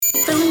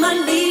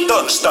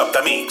Don't Stop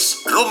the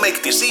Mix. Room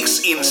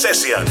 86 in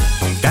Session.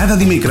 Cada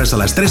dimecres a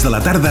les 3 de la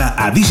tarda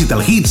a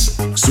Digital Hits,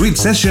 Sweet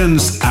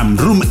Sessions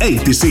amb Room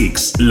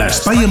 86.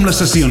 L'espai amb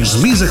les sessions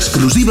més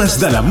exclusives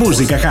de la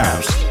música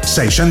house.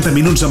 60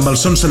 minuts amb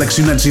els sons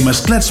seleccionats i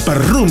mesclats per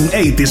Room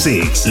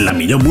 86. La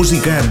millor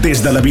música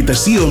des de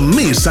l'habitació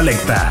més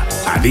selecta.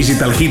 A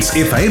Digital Hits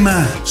FM,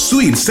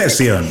 Sweet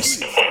Sessions.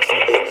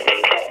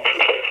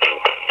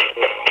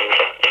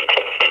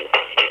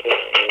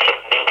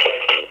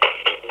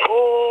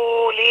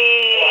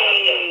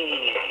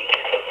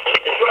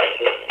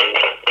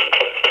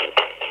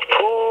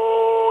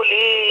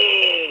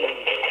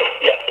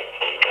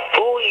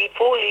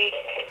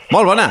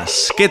 Molt bones!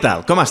 Què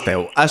tal? Com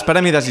esteu?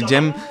 Esperem i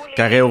desitgem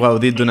que hagueu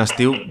gaudit d'un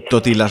estiu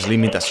tot i les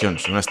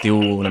limitacions. Un estiu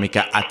una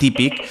mica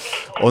atípic,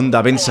 on de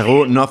ben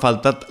segur no ha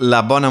faltat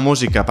la bona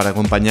música per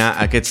acompanyar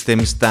aquests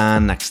temps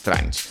tan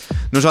estranys.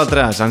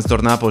 Nosaltres ens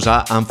tornem a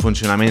posar en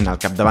funcionament al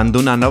capdavant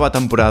d'una nova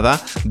temporada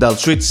del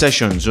Sweet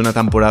Sessions, una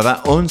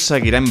temporada on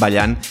seguirem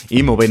ballant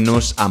i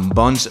movent-nos amb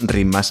bons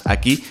ritmes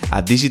aquí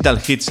a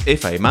Digital Hits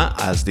FM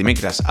els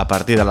dimecres a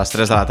partir de les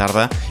 3 de la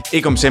tarda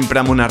i com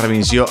sempre amb una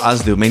revisió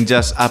els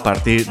diumenges a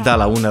partir de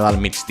la 1 del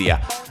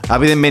migdia.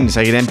 Evidentment,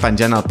 seguirem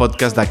penjant el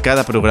podcast de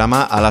cada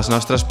programa a les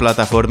nostres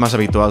plataformes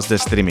habituals de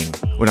streaming.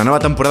 Una nova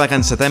temporada que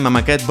encetem amb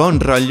aquest bon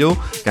rotllo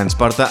que ens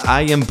porta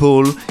Ian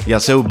Poole i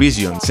el seu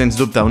Vision. Sens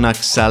dubte, una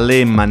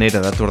excel·lent manera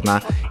de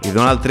tornar i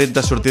donar el tret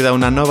de sortida a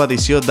una nova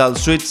edició del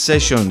Sweet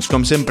Sessions.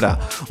 Com sempre,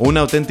 un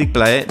autèntic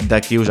plaer de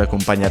qui us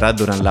acompanyarà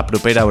durant la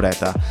propera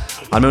horeta.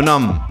 El meu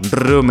nom,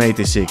 Room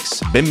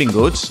 86.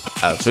 Benvinguts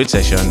al Sweet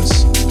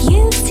Sessions.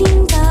 You've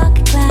seen dark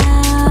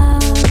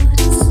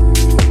clouds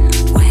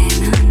when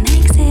none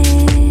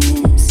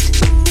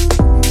exist.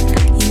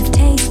 You've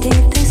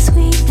tasted the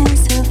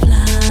sweetness of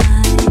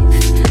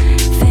life,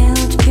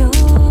 felt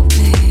pure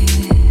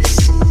bliss.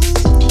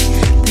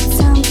 But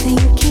something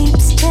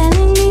keeps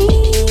telling me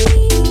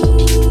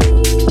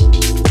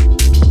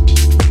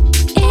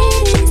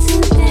it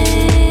isn't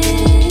this,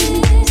 it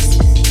isn't this.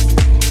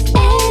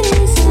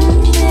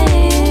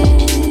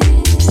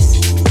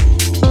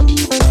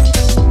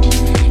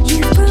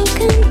 You've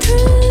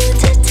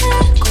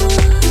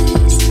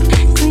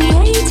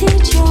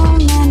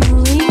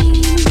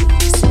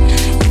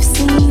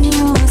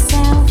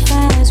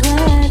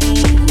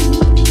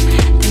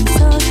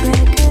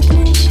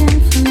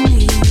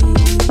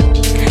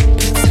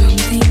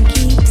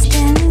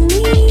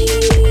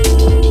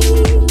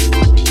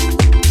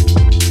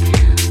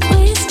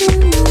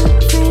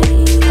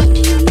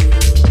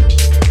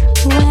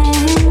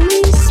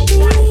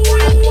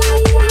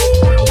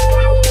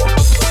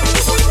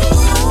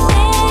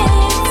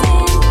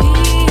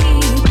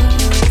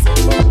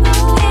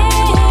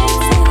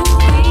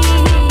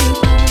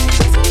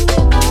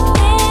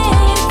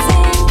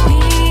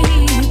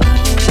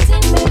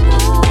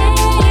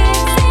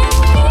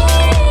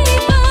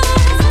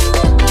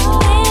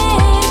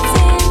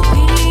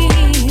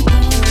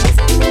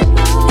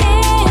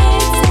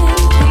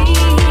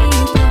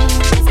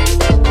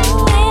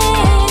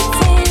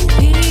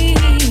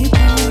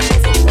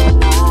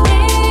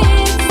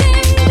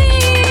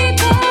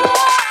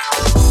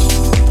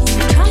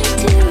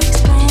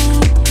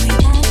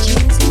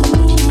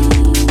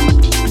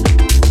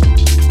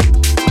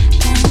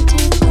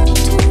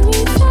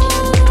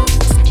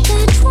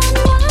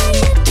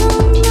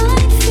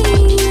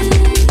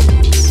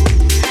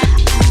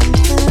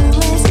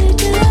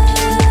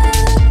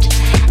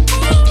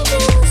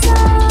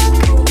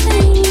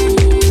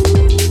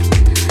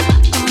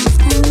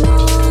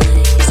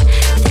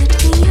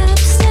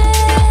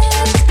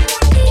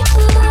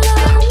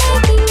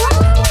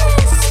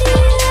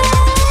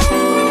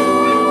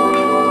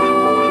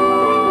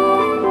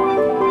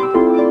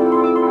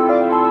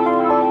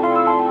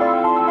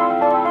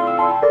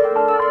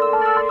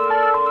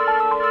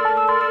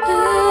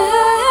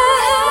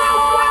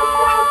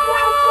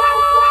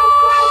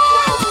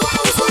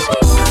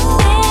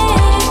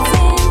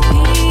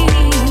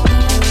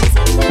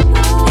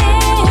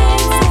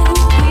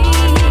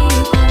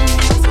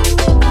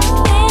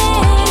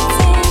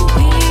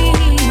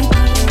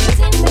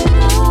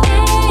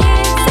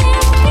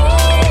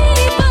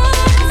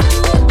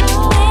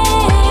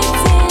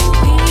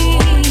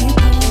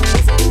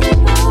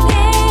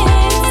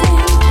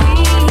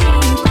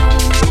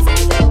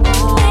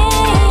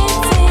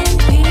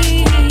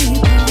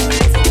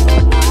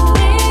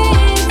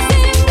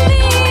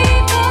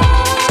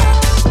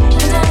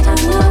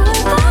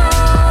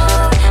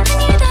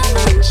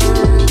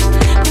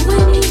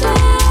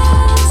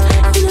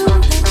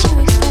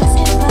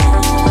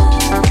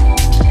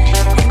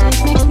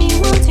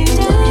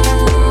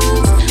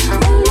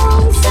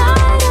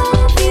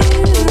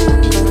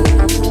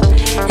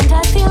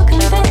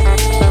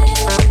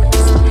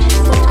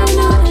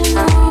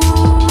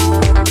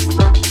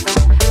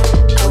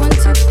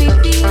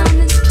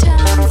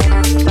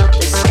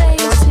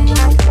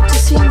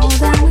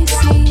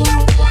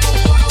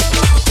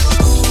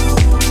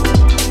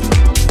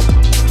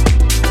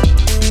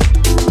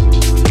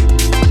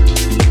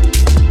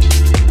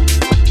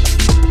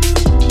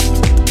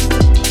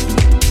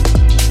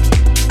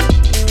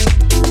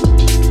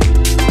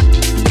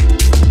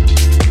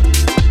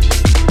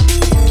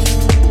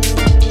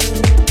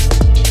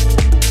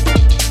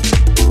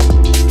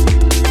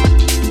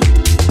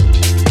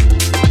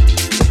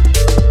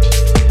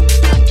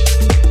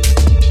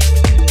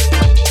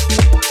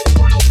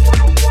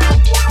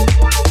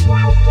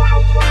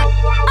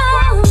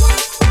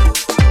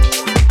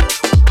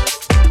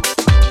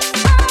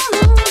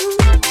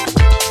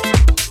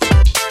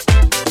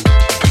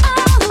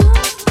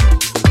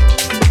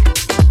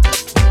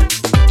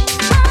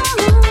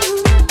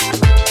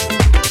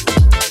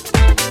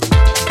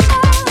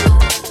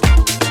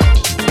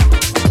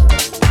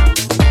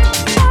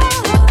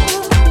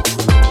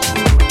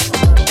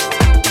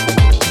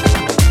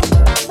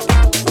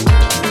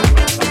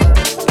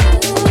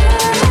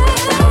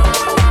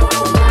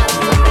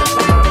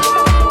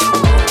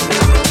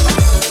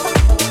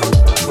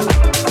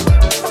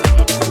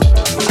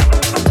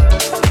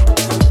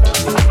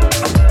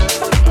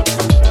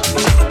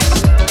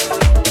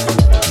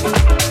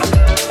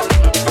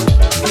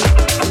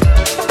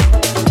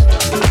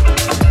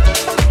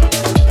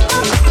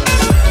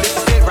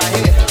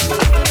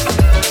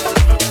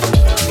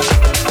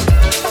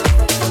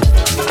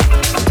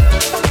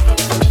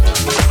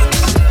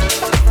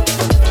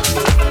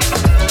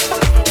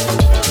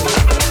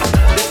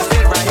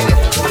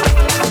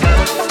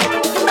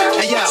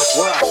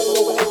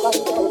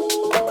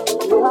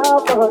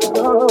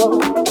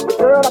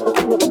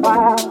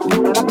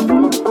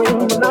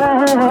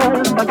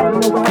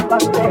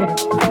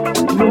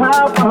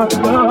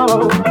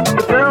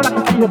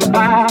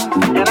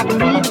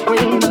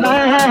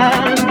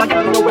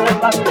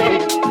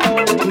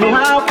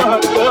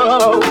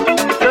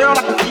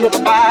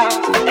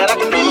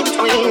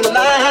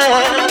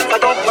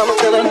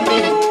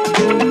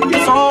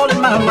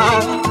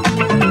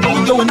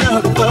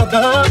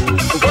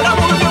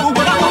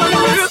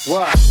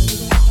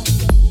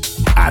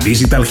A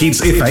Digital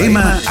Hits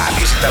FM,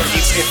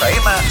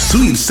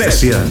 Sweet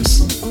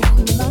Sessions.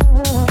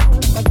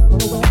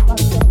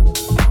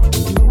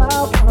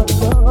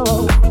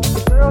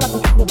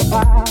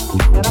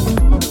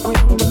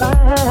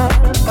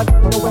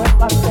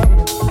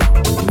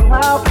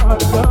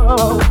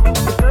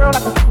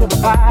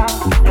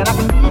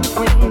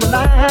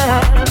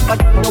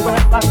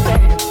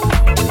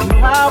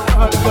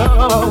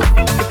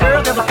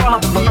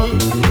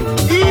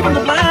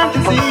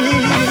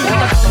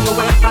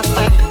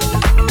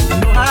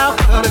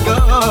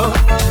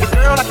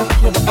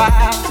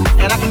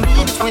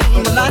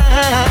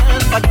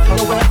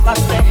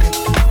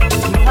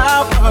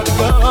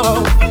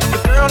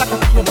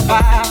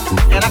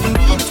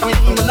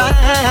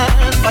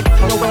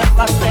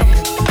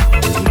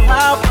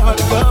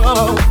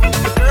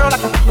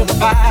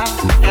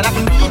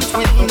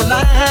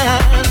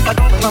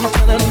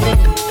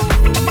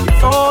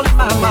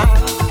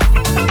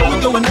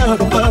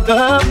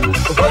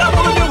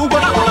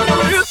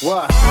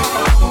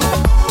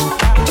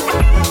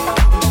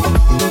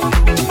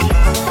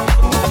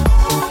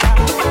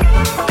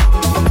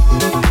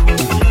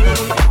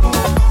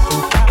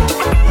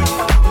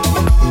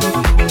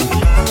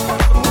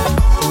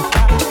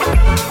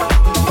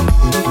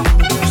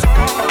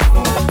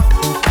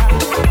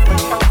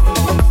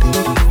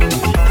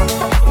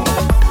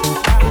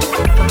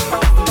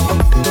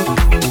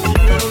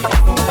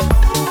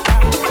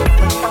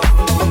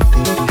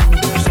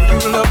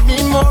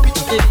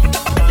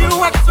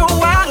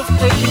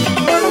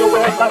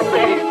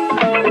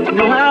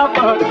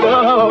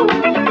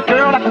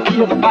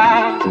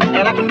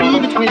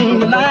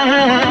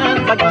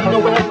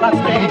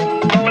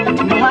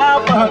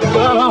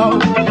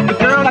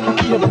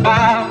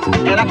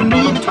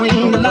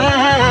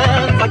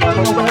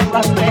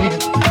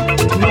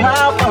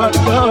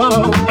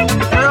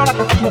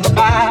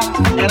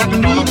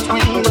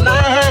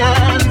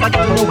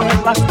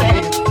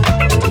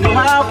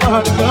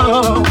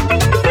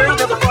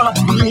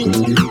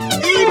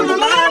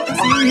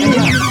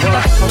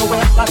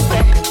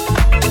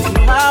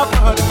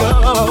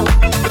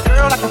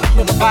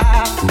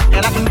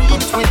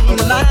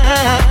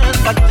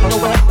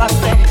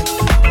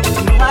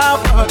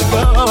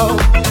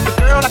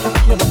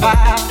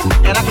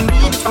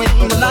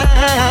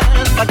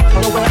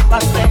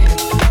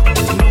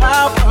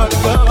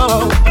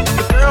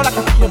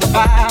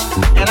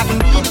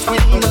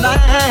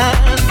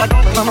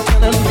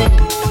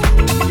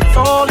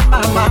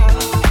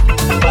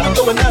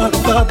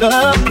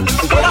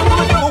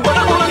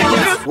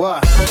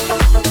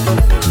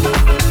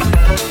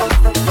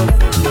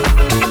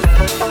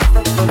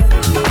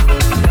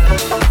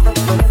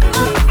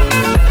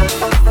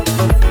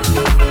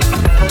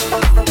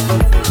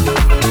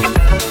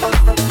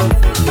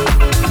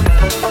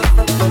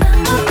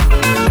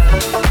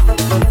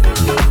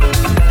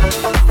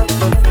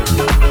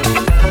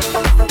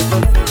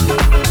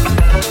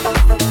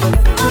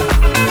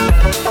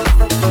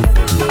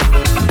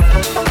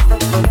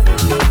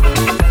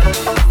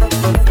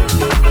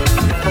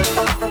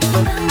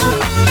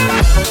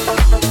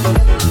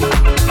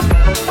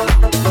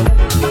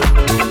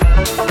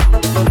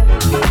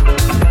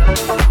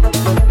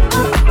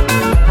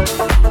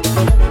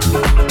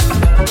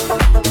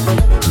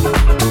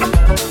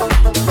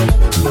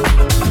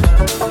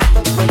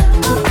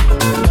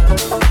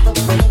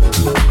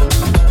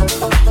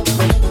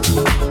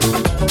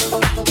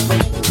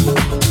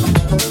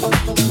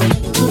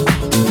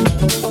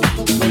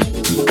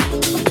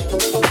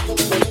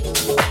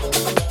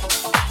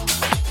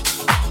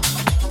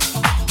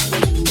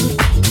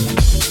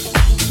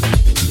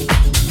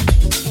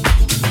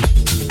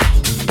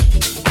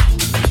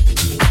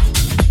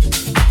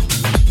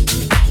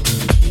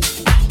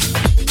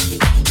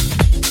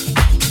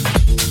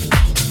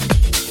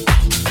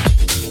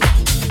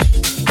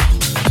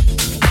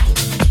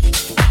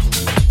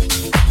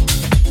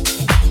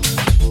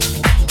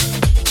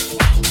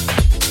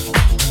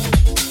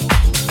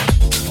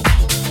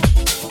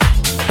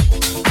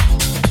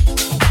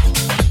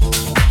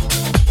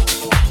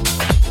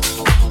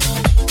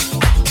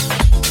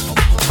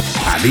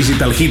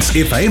 Digital Hits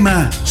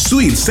FM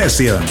Sweet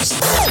Sessions.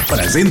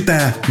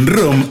 Presenta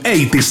Room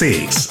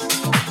 86.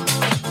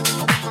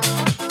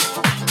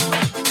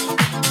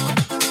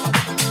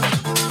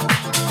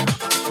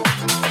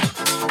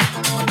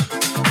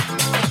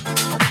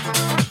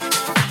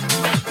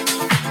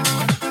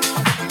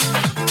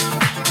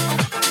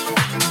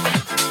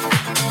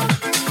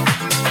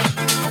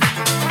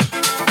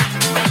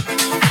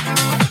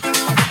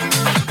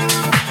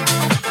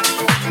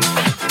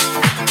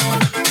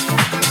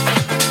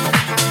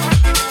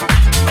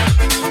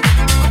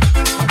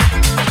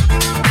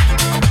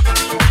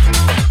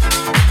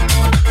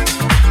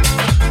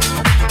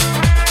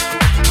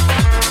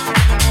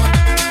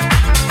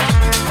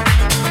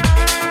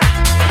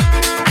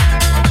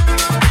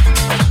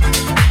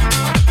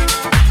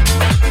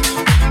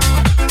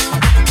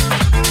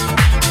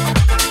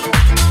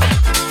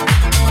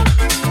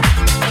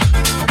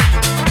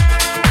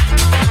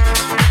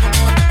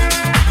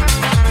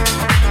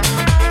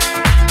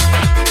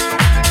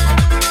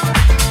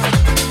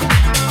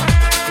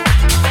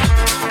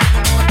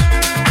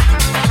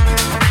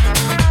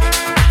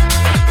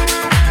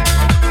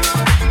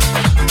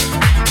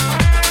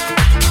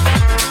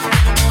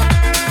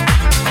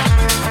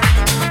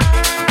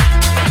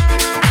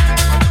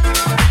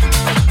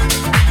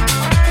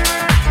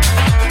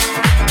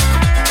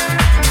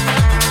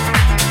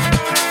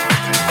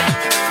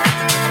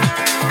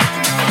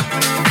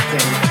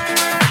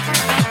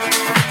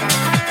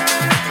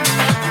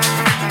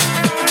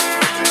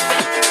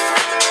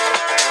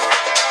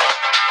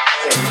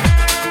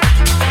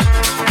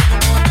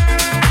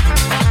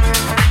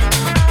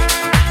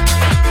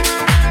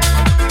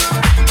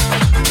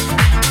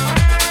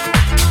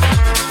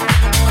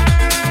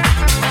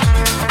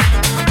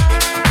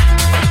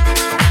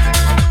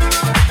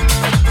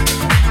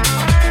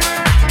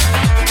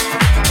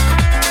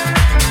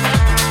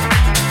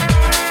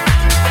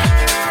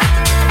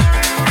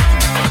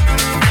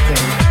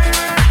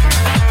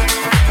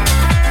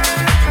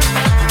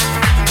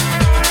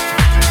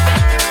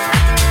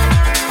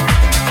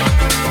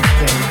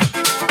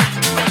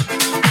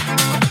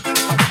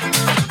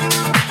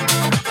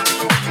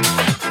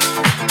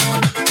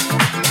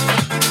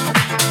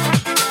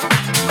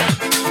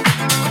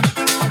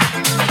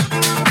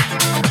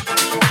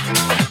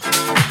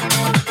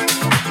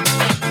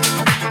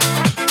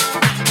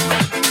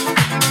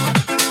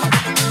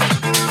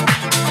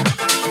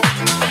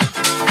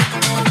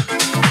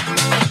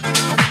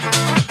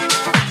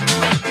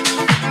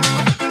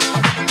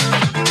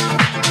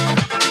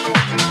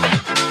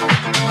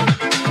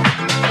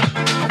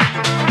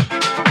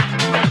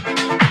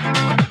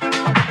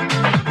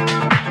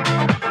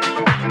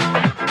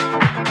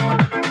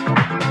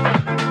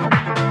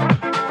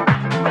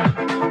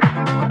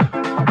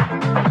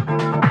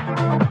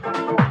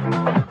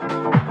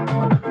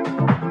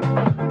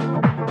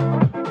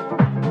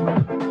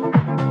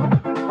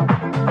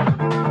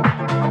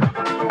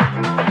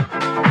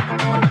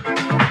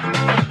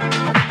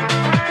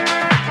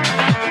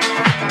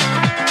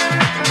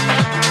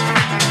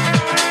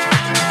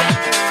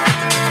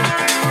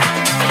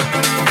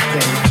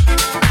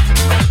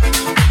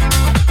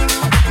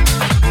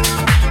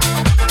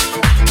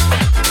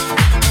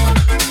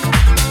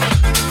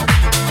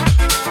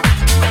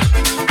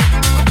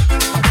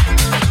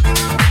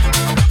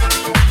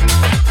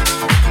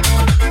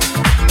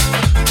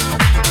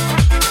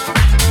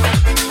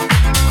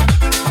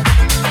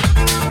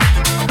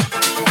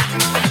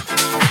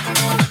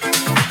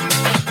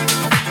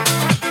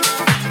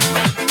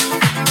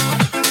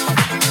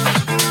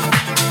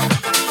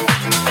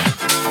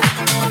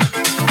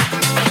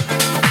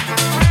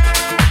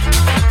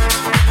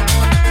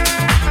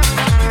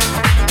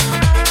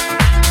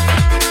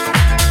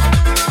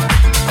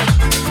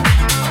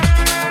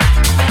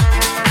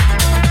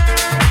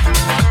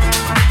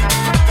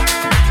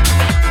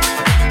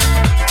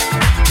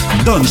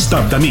 Don't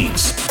Stop the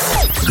Mix.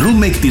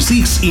 Room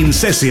 86 in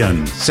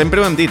Session.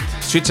 Sempre ho hem dit,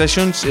 Sweet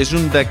Sessions és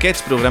un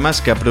d'aquests programes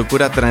que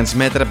procura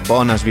transmetre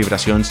bones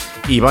vibracions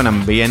i bon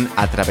ambient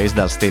a través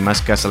dels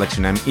temes que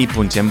seleccionem i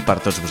punxem per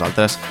tots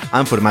vosaltres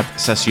en format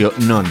sessió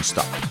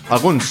non-stop.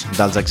 Alguns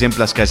dels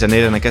exemples que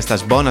generen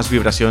aquestes bones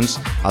vibracions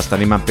els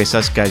tenim en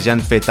peces que ja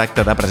han fet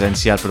acte de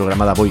presència al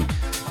programa d'avui.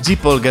 G.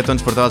 Paul Getto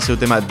ens portava el seu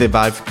tema The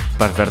Vibe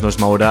per fer-nos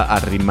moure a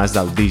ritmes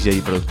del DJ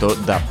i productor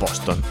de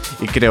Boston.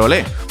 I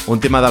Creole, un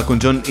tema del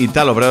conjunt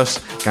Italo Bros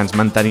que ens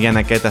mantenia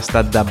en aquest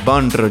estat de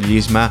bon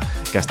rotllisme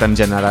que estem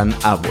generant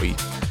avui.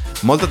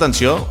 Molta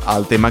atenció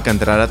al tema que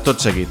entrarà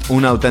tot seguit,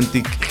 un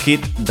autèntic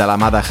hit de la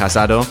mà de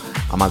Hazaro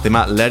amb el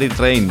tema Let It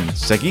Rain.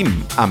 Seguim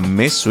amb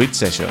més Sweet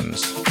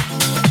Sessions.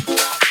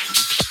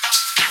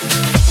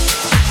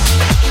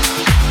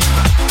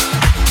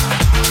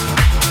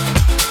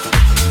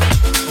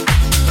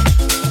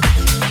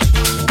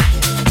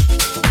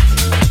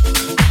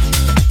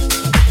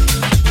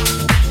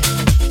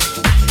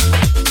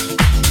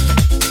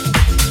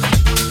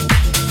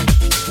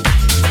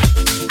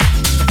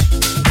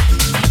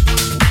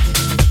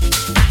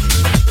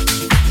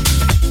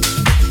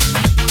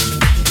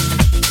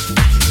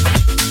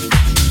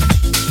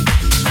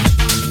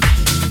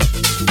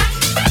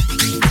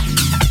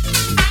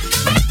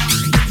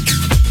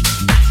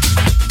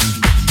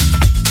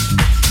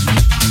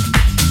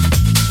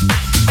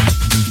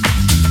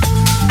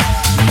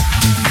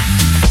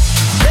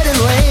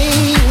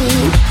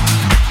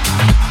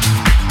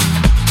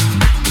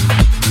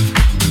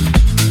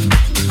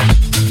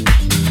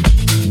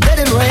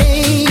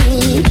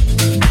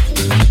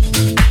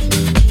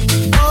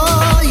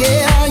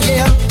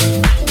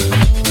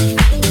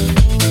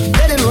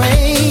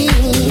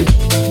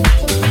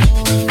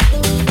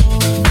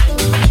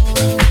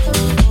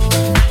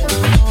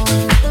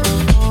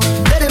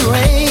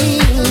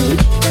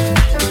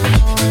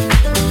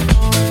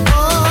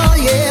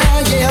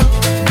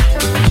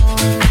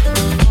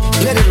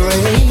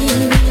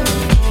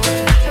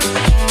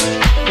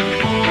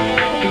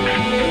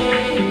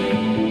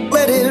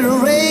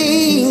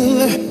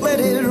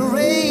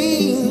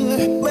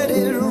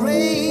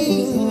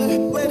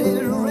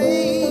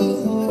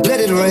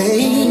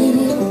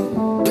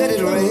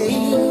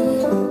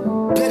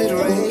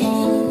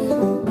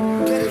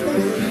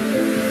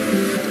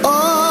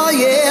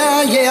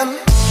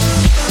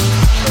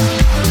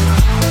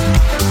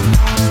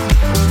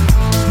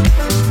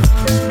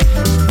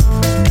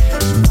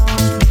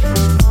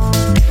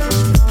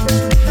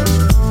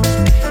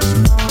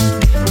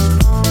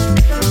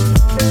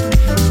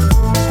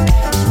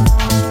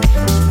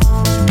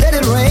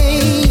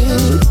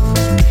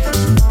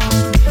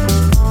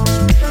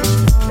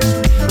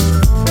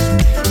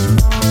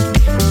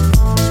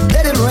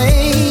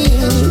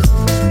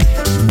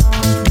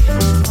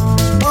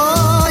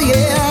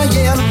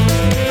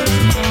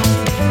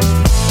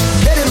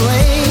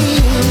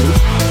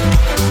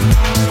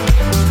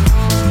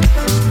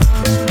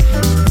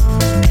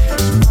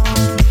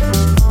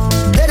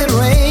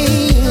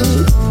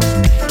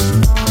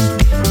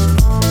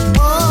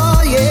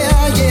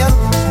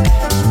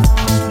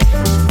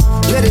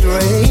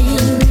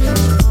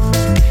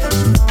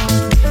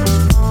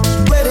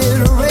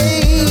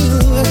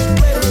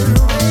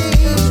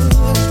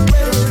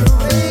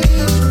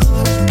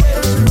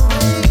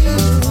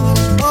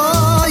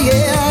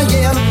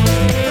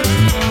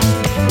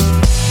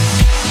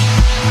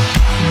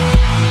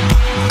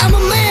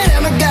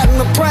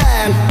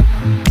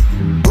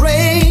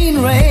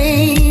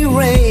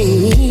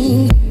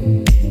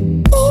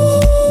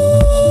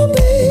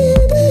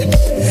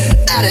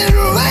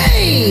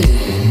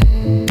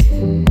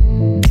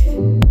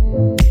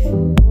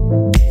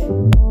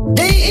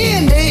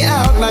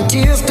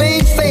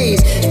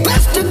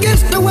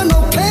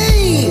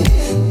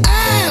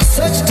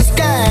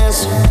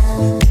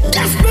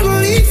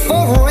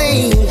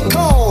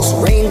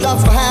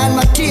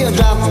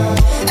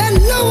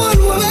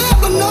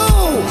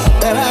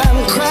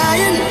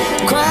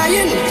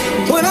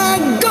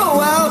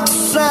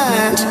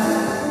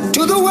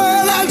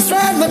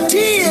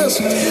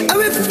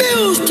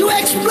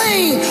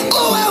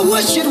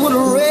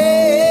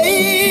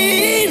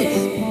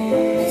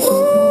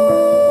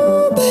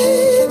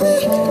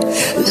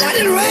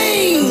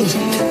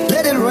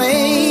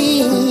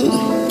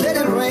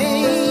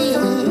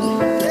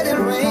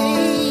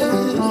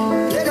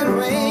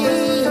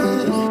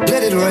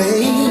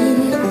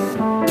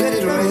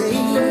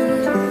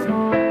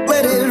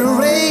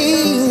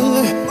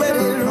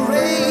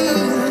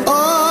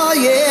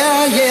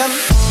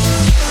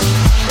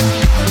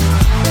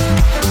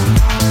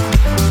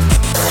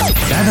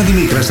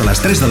 Dimecres a les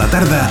 3 de la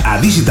tarda a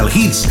Digital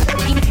Hits,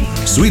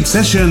 Sweet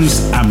Sessions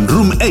amb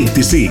Room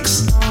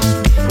 86.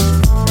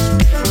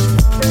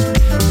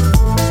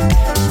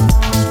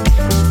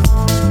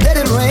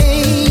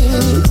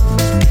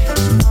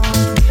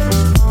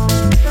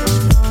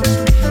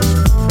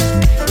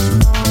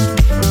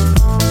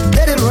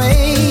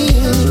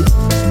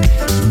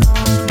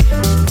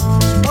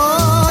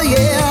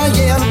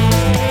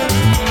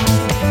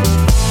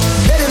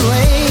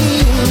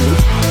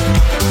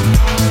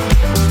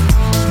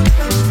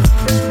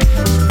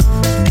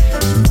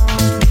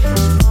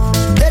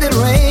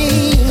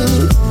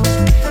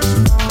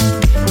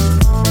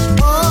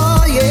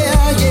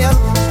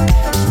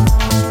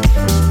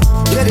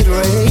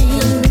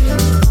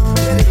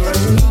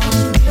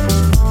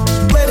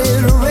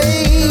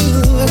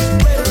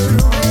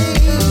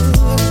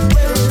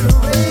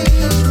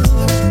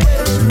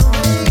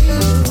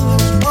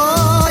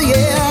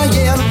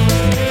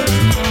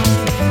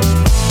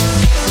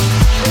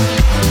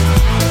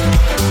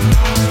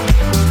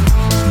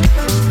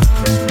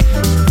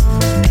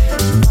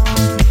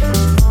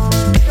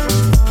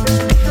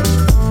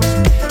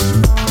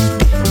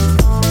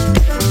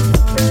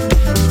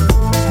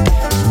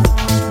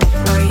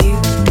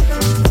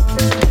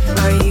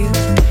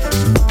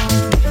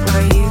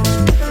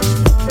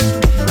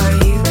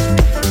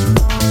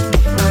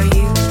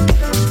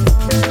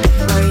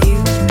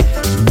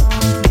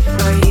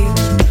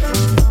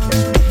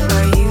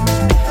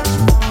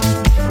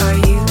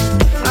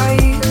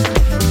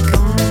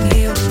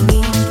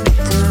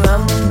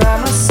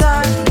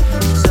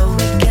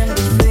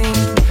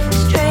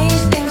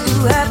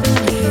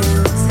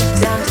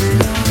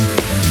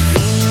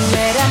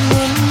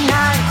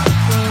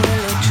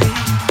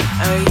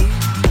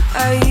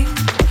 Are you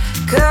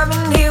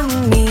coming here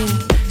with me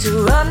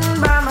to run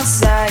by my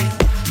side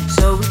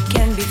so we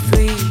can be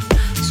free?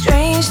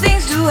 Strange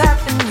things do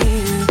happen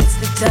here. It's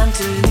the time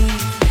to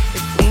leave.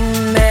 If we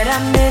met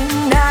at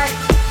midnight,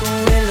 the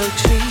willow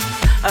tree.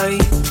 Are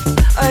you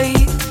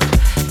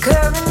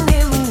coming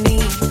here with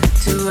me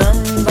to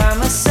run by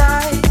my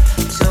side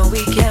so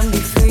we can be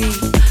free?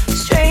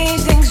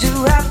 Strange things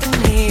do happen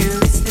here.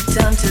 It's the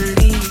time to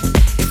leave.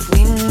 If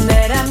we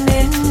met at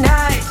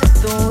midnight,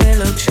 the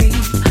willow tree.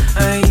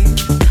 Are you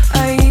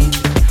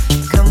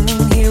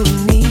coming here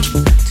with me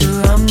to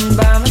run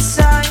by my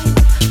side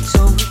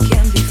so we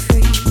can be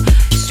free?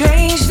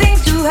 Strange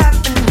things do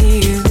happen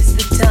here. It's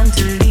the time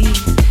to leave.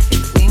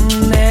 If we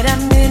met at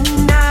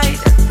midnight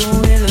at the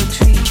willow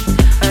tree.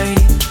 Are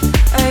you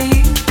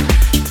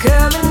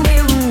coming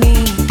here with me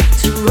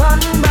to run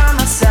by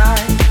my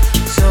side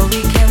so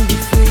we can be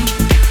free?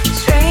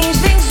 Strange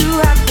things do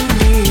happen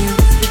here.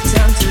 It's the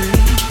time to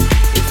leave.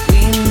 If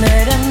we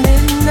met at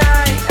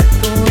midnight at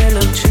the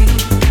willow tree.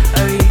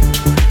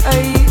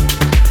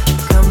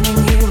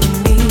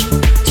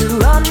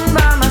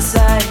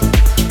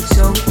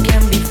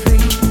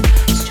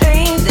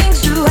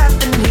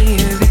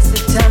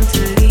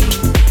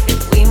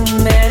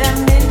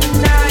 you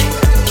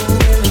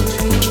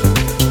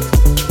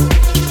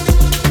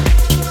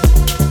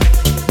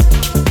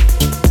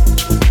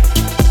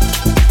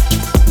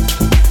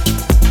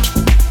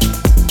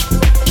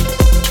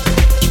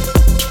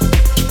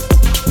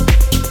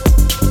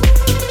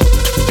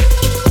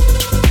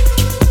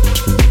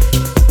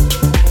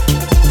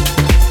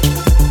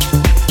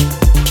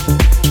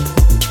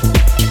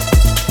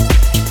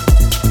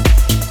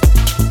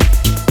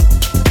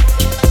coming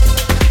here with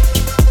me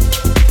to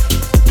run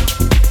by my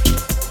side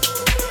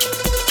so we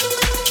can be free?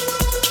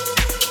 Strange things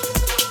do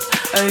happen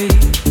here. It's the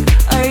time to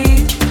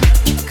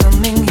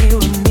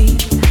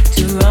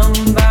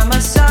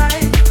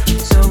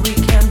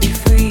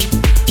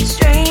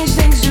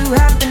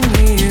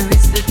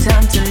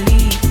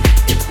leave.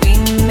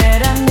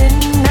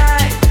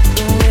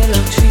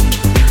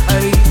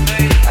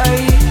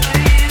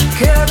 If we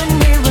met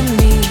at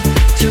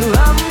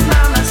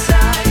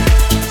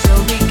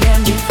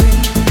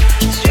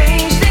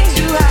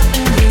midnight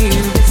at the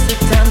willow tree.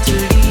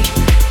 Are you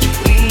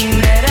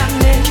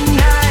coming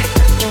here with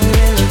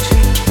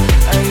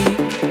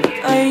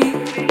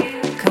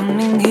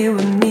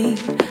me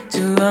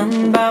to run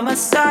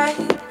by my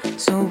side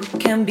so we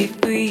can be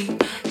free?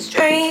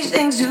 Strange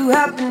things do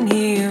happen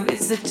here.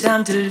 It's the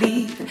time to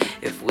leave.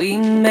 If we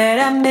met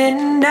at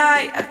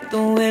midnight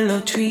at the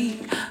willow tree.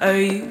 Are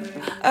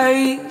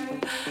you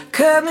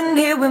coming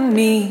here with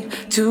me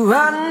to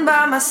run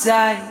by my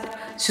side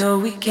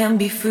so we can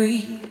be free?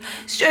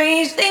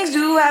 Strange things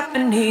do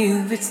happen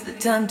here. It's the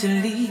time to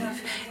leave.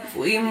 If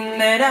we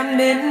met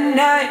at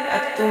midnight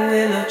at the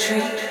willow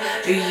tree.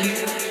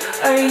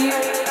 Are you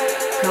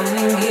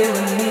coming here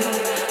with me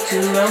to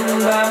run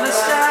by my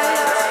side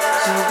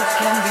so we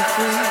can be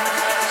free?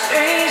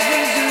 Strange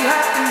things do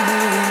happen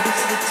here.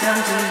 It's the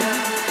time to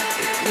leave.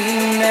 If we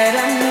met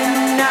at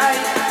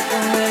midnight at the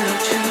willow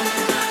tree.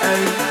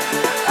 Are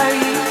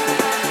you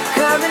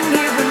coming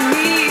here with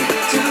me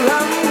to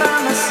run by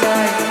my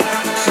side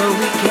so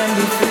we can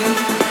be free?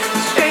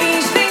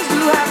 Strange things do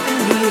happen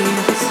here.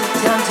 It's the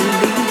time to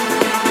leave.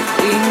 If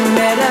we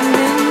met at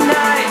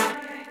midnight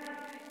at the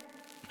willow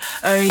tree.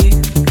 Are you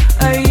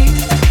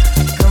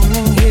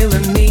coming here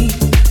with me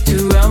to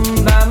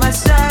run by my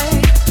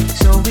side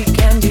so we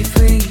can be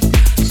free?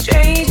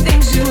 Strange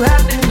things do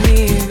happen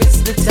here. It's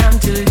the time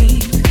to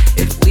leave.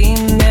 If we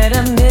met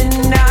at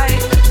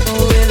midnight at the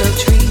willow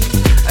tree.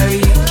 Are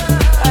you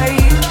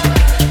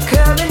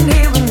coming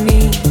here with me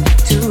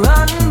to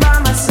run by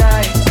my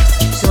side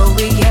so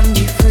we can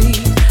be free?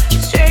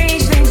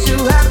 Strange things do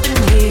happen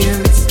here.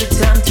 It's the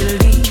time to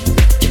leave.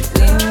 If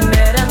we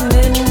met at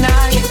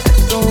midnight.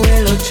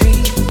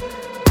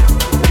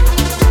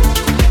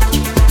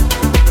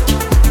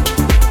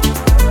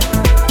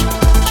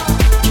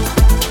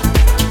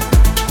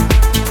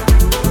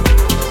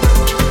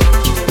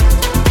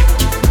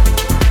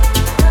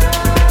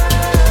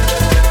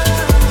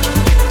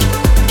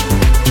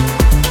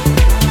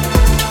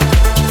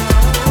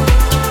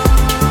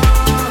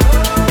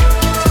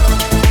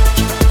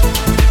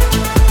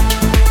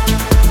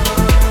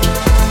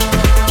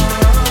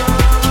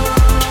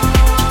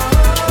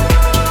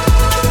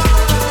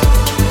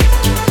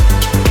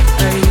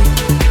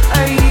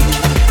 Are you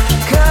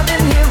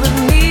coming here with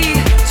me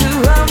to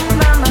run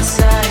by my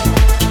side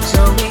so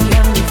we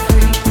can be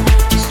free?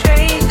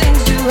 Strange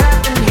things do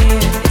happen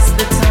here. It's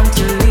the time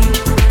to leave.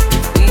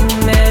 If we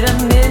met at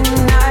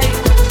midnight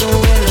at the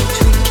willow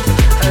tree.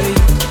 Are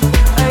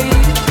you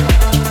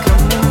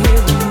coming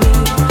here with me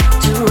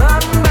to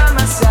run by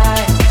my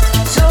side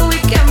so we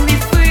can be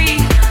free?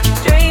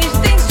 Strange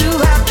things do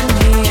happen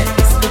here.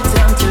 It's the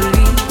time to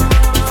leave.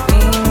 If we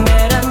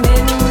met at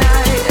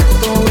midnight at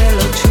the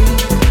willow tree.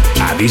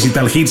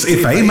 Digital Hits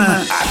FM,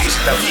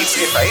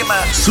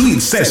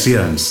 Sweet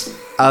Sessions.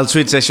 Al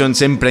Sweet Session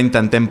sempre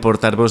intentem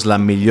portar-vos la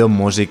millor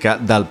música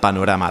del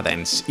panorama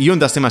dance. I un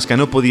dels temes que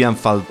no podien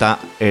faltar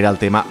era el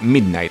tema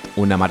Midnight,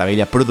 una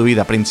meravella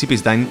produïda a principis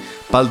d'any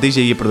pel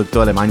DJ i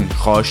productor alemany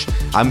Hosh,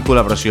 amb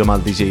col·laboració amb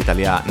el DJ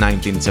italià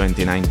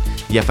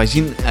 1979 i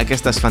afegint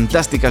aquestes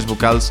fantàstiques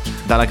vocals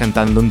de la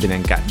cantant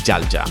londinenca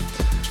Jalja.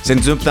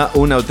 Sens dubte,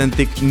 un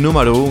autèntic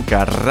número 1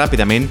 que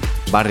ràpidament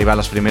va arribar a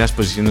les primeres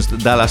posicions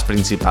de les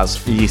principals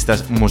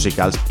llistes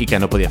musicals i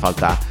que no podia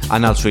faltar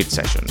en els Sweet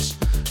Sessions.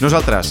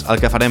 Nosaltres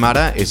el que farem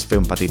ara és fer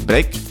un petit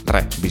break,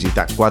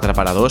 visitar 4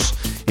 paradors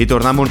i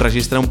tornar amb un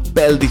registre un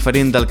pèl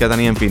diferent del que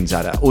teníem fins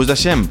ara. Us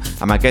deixem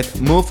amb aquest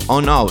Move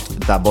On Out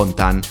de Bon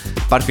Tan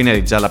per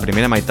finalitzar la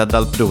primera meitat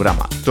del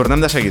programa.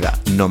 Tornem de seguida,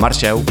 no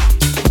marxeu!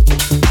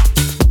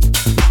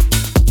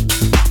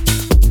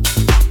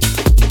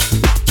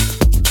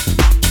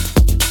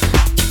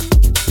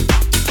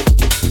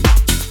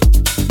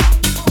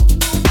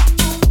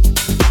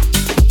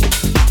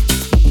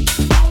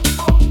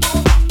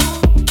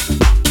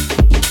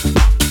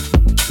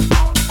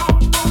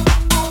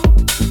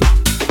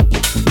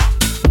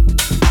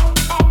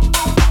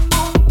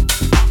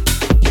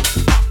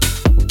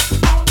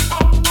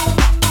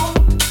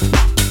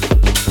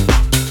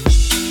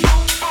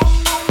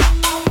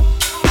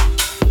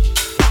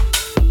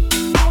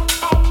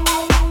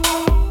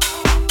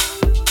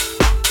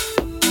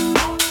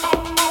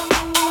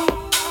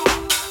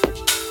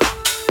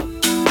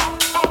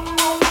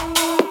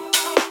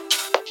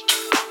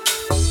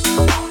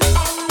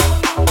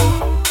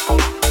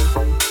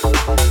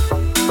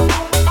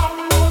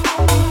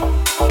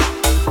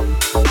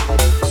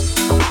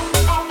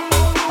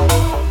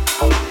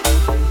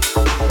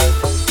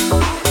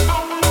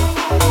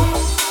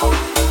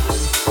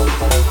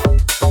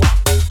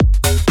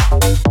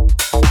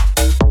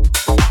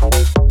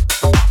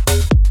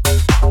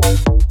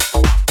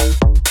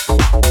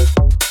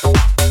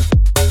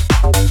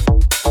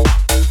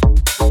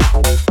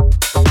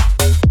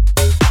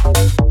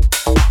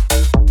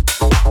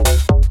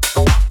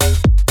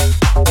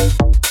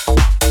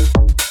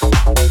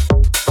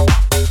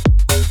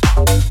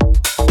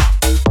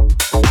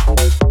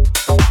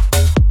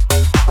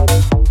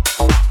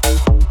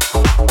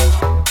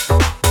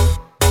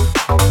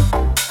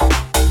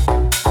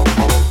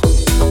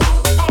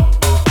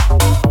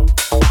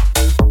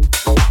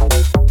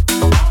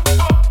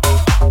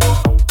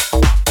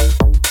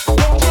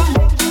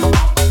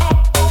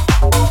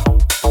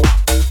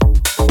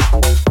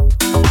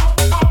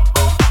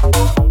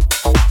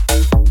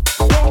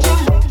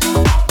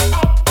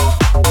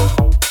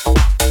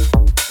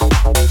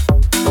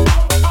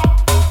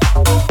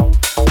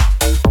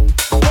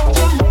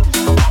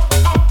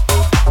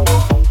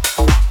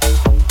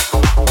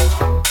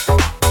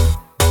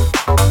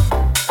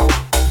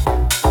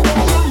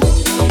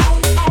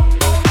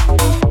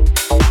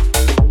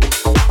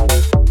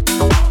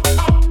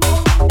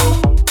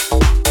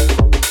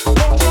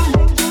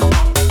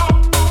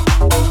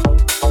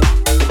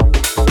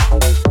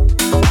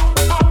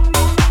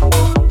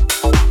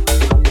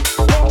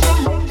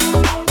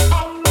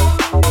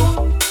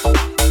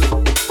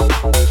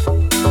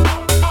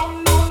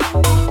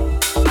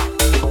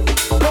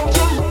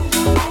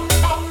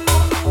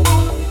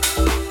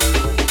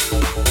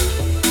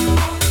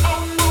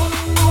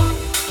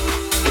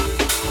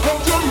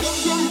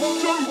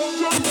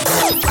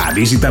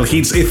 Digital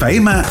Hits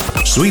FM,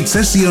 Sweet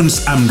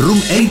Sessions amb Room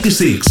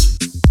 86.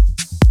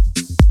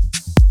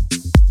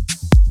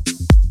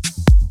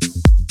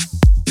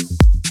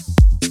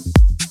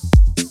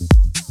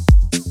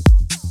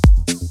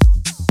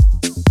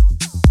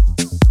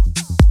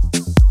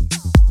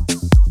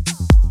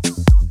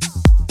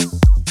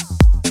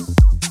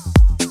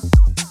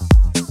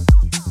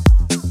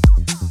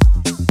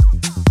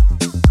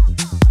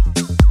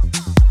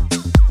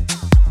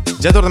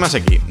 Ja tornem a ser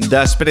aquí.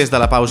 Després de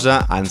la pausa,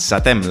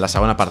 encetem la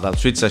segona part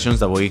dels Sweet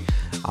Sessions d'avui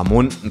amb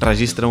un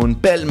registre un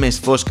pèl més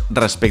fosc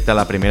respecte a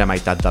la primera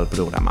meitat del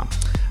programa.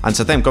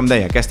 Encetem, com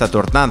deia, aquesta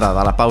tornada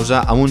de la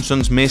pausa amb uns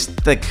sons més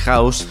tech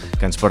house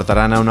que ens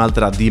portaran a una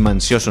altra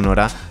dimensió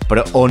sonora,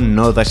 però on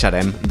no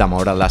deixarem de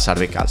moure les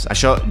cervicals.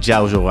 Això ja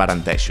us ho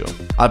garanteixo.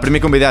 El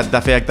primer convidat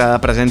de fer acte de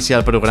presència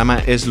al programa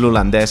és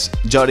l'holandès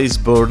Joris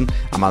Bourne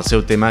amb el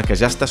seu tema que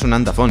ja està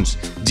sonant de fons,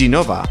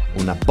 Genova,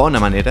 una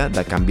bona manera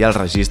de canviar el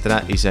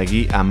registre i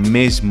seguir amb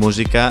més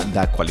música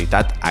de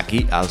qualitat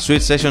aquí als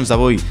Sweet Sessions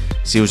d'avui.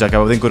 Si us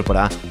acabeu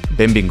d'incorporar,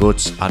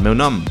 benvinguts al meu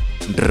nom,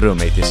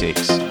 Room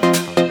 86.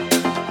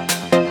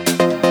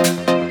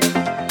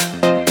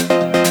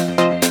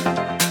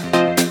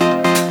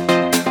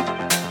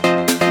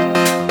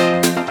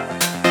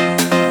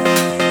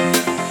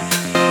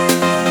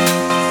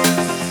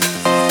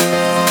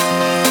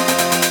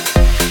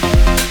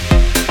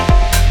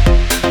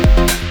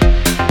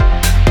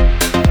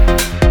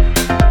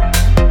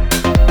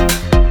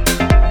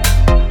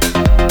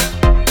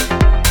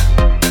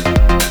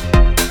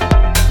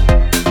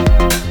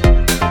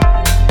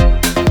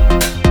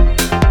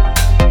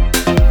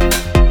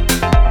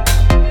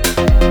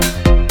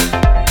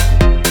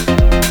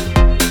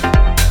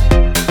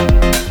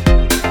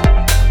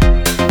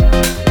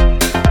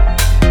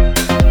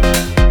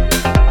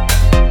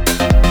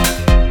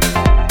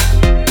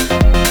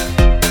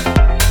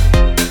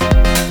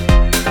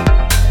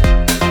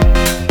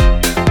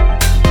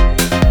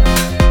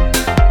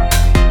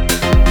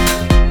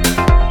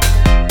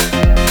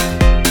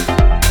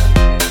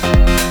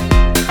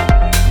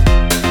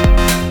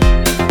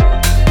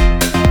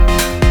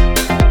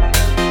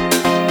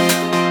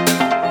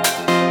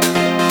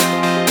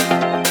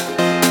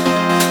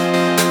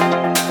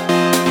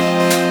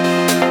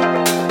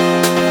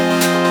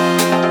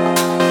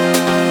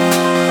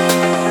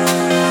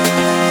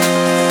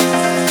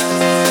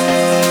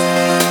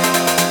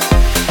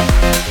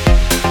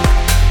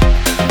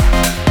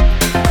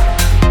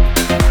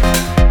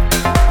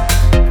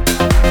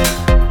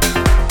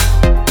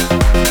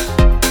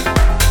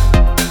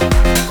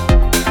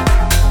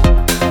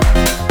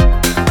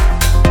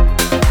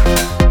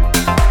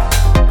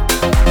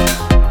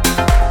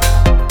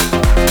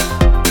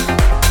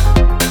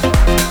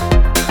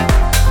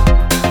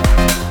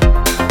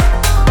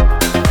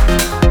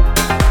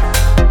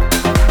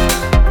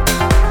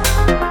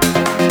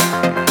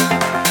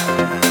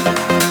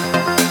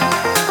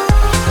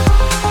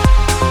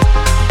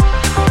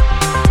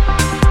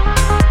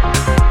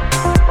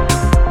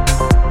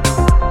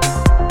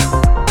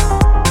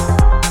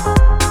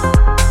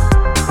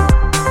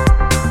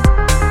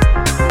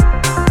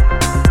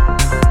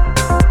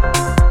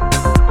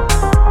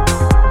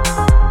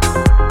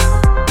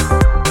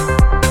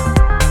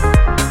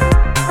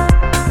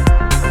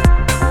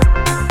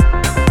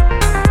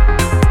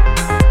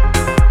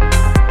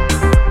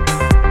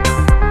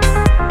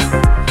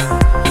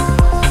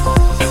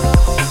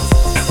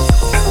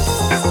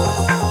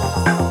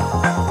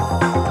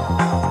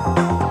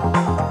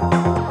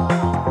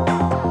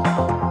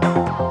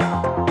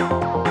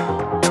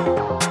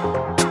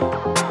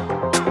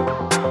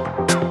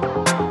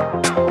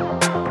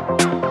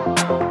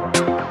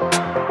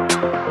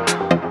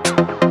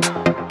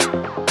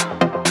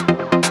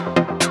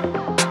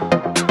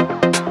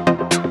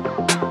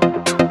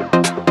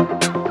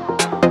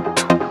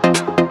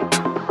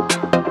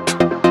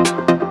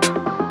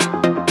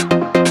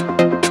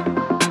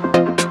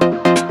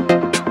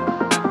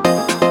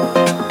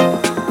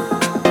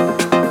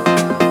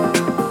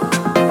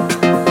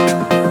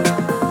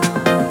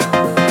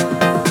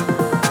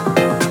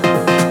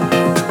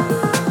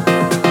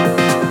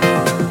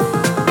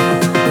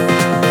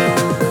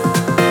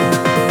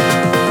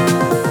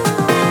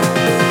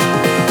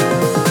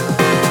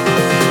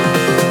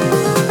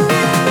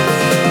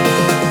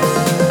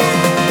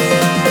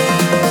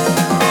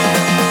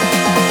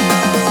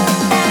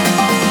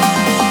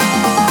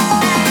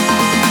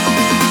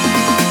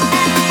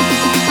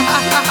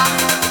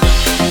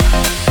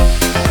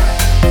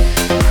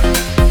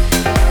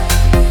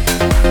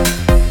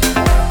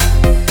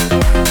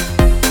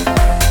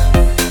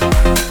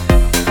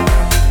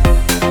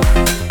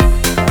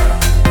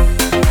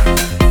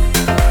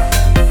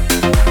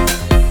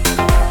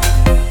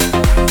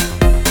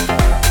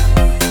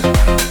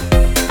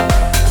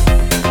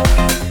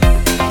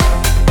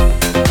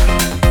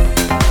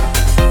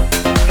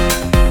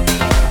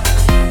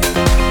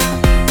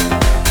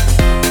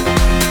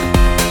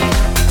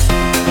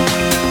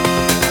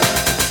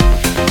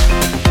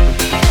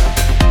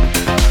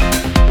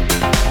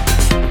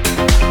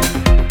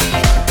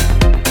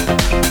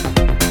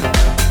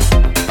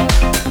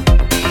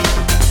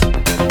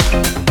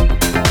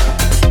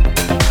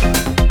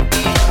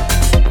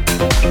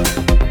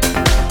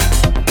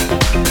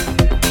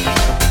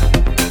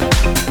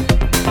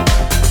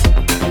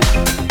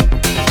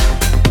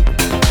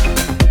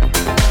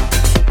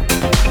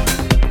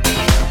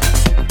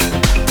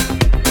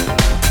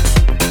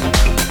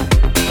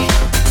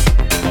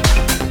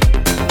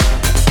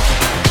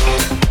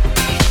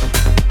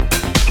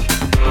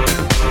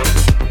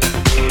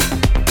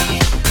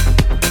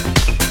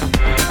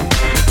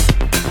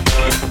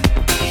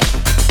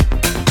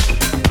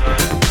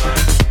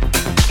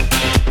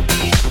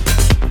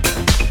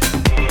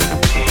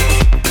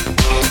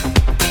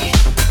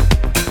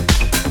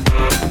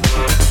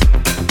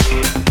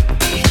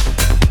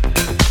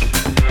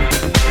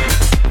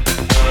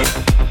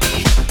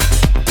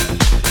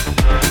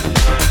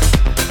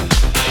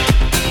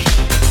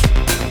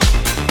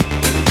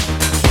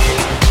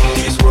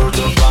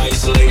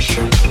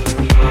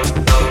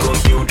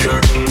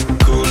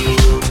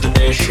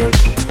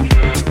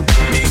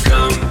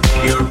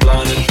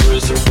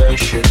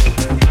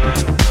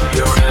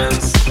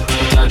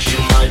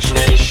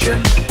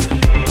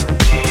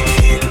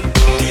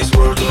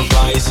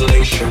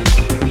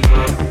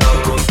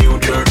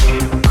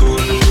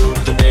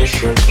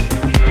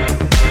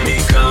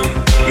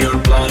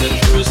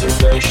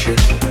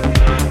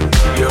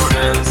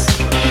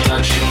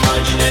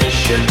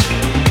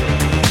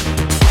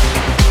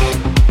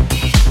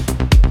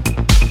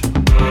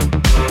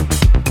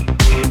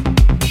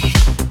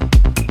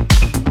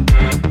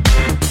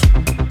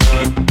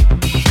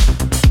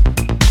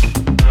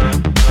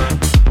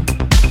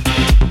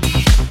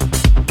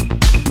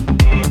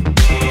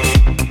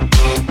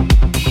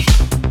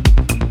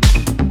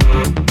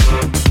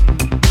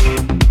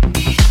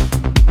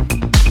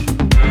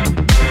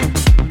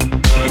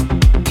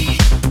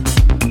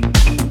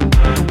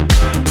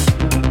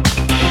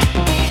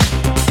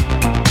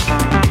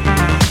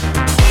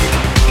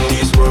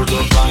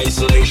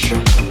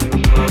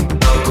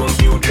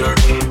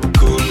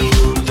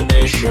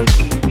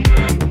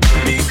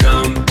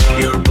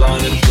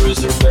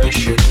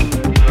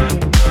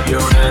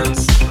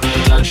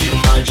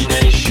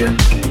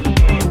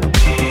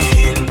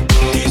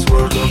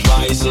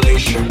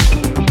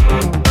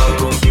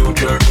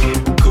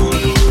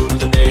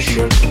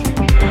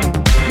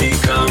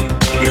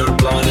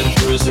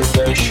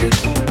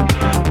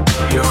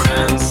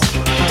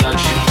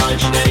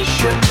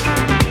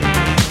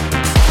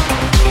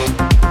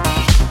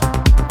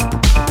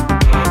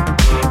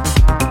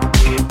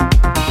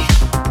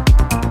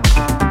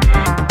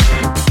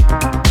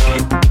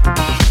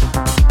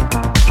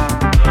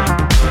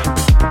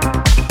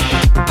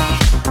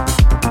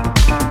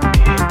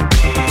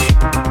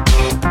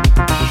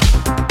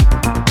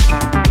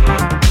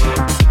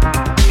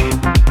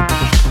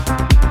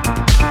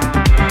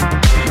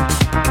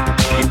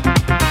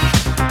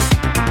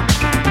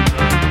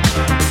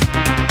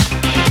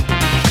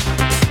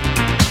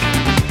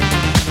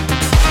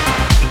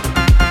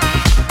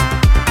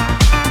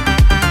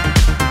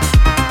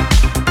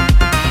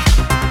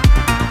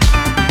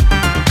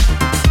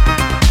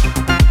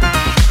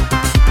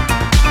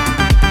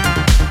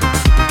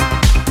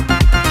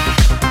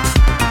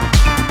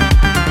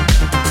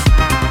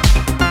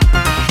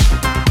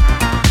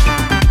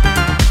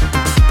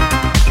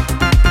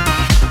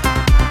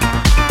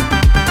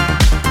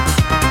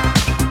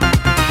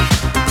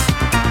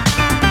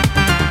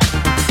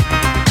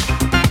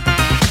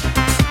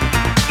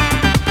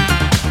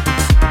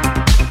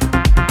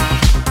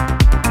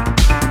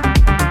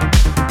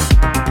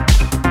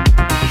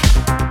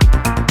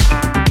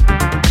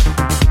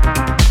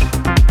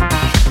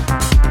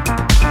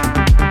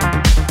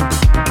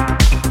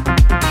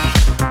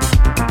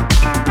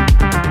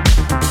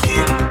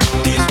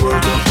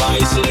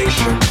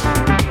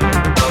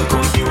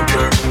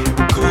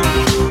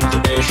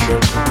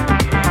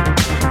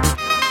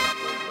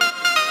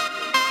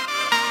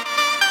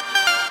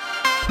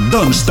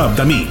 Don't Stop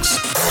the Mix.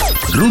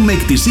 Room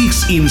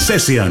 86 in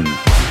session.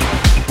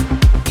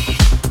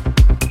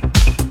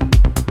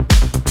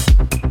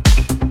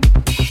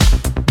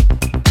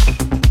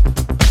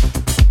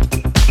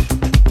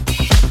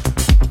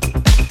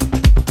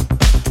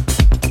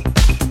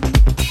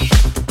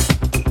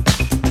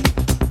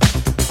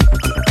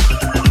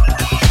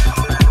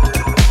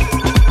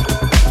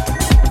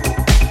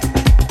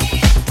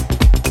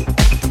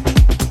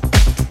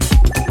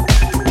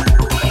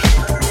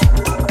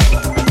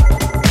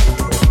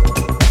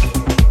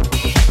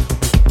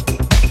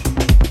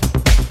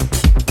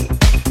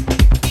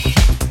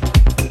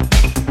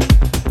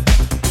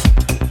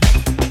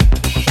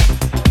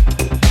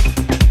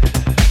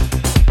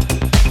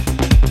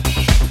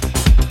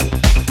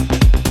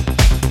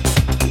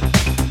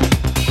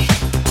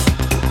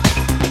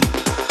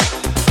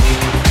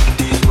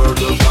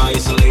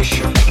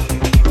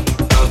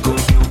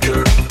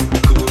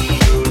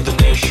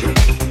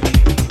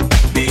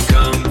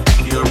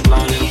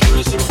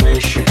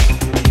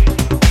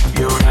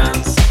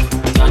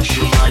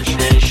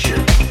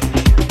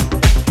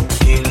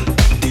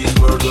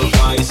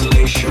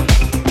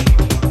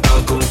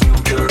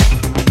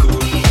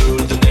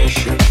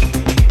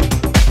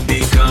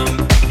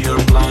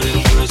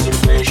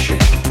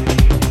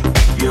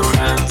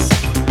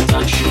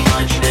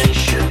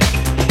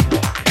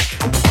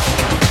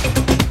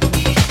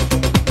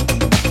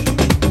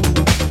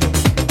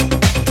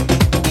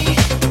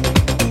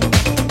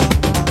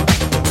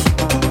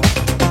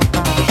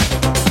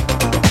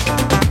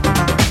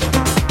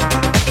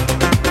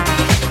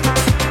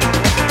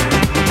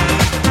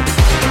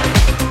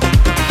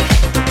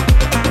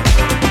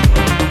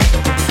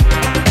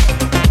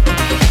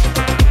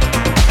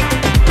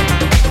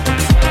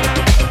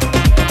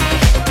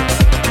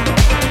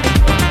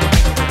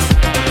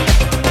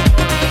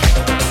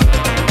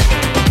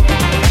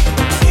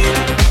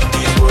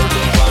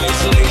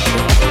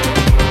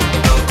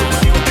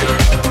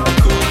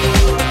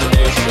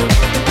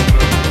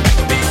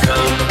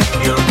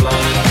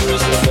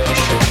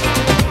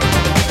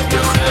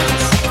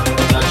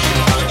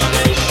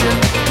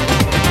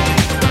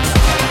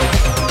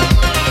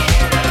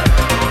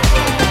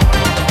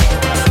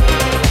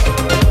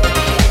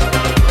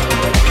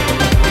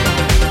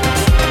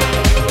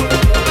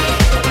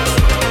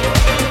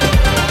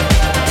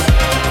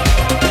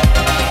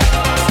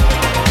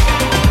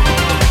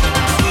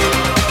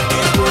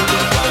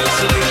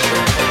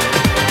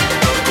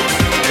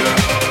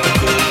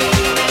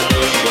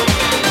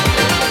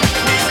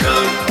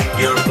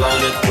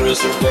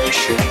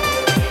 Preservation.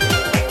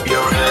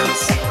 Your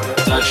hands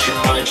touch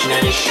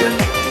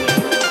imagination.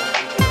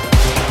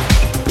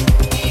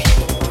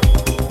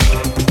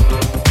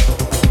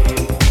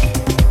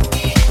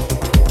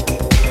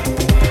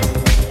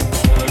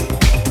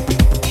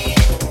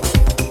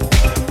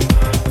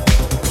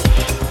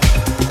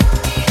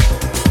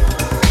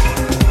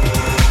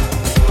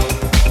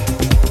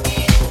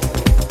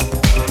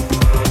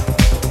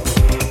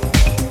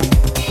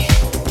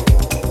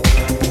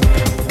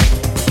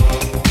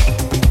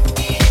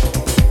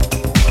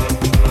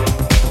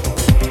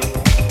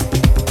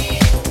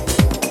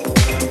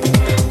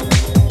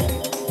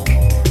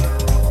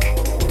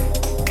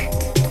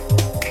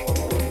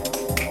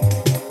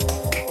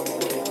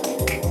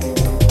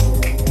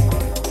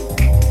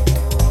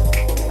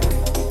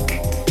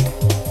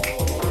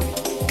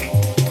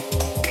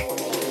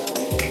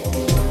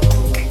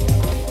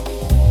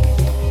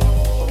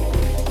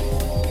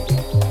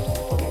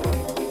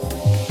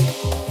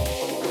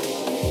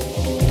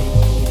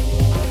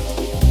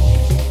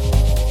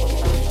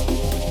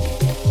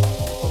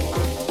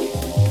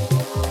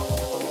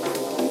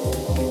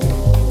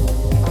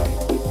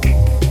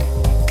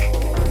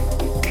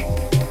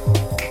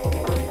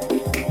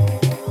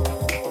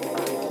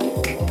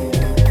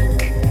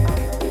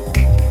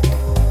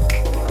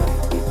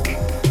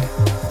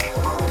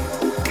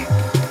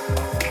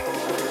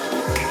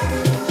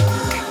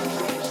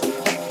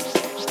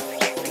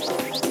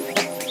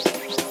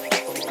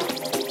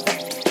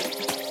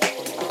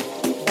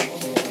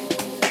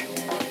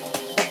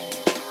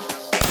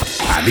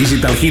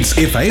 Digital Hits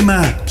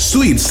FM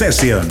Sweet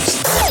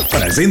Sessions.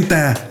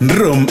 Presenta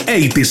Room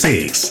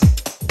 86.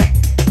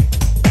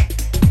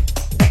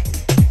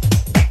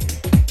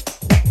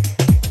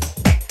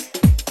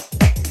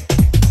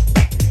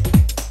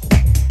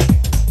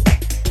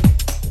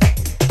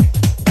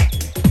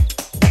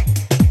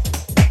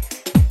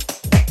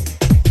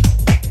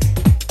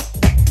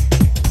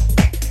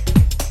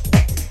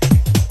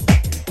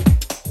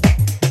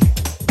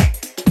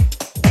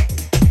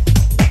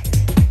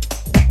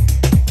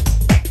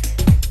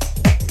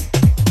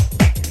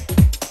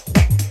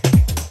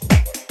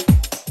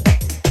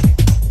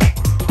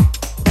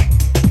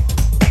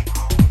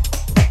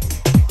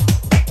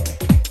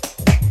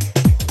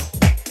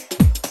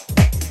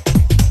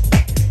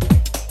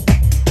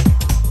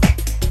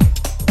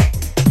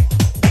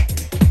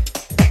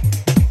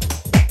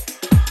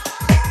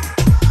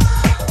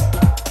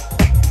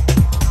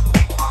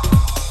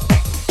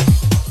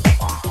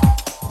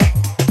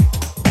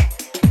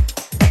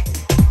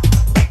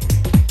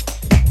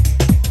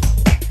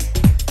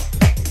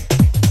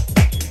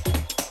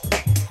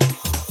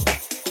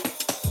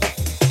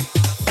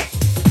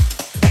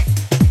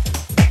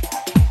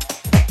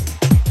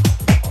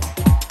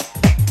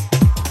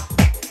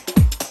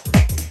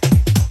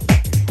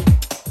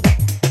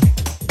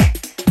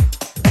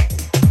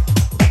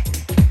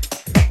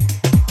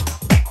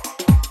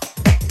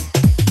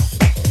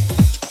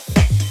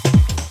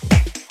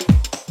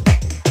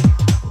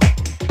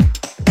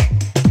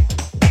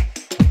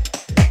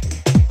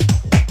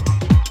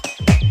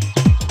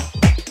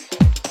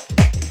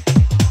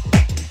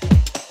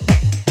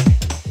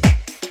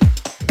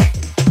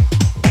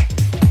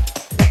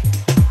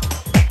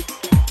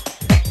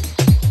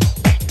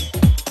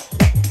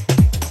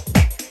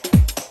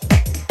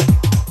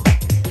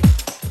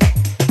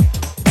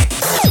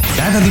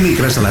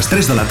 dimecres a les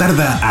 3 de la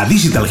tarda a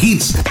Digital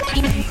Hits,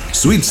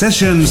 Sweet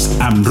Sessions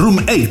amb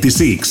Room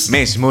 86.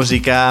 Més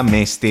música,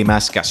 més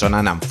temes que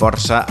sonen amb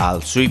força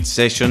al Sweet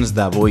Sessions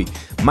d'avui.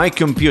 My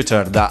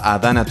Computer de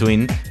Adana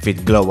Twin,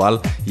 Fit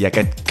Global i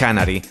aquest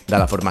Canary de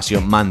la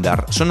formació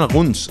Mandar són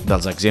alguns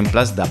dels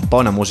exemples de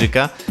bona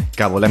música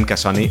que volem que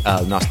soni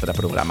al nostre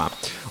programa.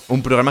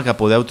 Un programa que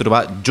podeu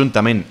trobar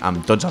juntament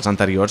amb tots els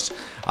anteriors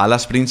a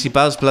les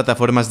principals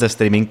plataformes de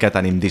streaming que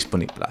tenim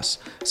disponibles.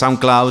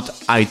 SoundCloud,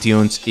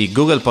 iTunes i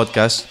Google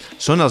Podcast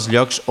són els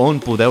llocs on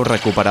podeu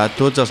recuperar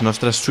tots els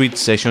nostres Sweet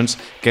Sessions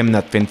que hem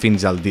anat fent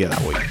fins al dia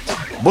d'avui.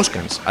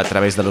 Busca'ns a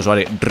través de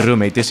l'usuari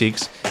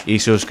Room86 i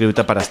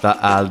subscriu-te per estar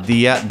al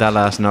dia de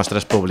les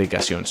nostres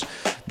publicacions.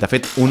 De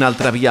fet, una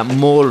altra via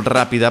molt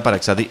ràpida per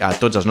accedir a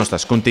tots els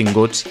nostres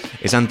continguts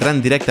és entrant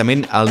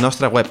directament al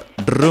nostre web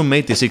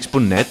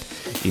room86.net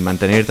i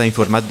mantenir-te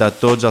informat de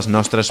tots els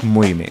nostres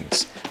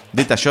moviments.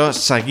 Dit això,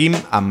 seguim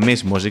amb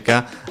més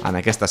música en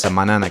aquesta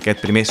setmana, en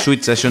aquest primer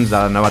Sweet Sessions de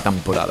la nova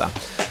temporada.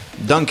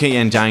 Donkey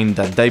Engine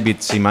de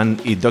David Seaman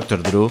i Dr.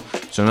 Drew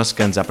són els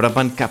que ens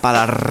apropen cap a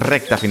la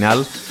recta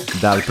final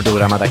del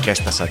programa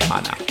d'aquesta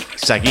setmana.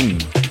 Seguim!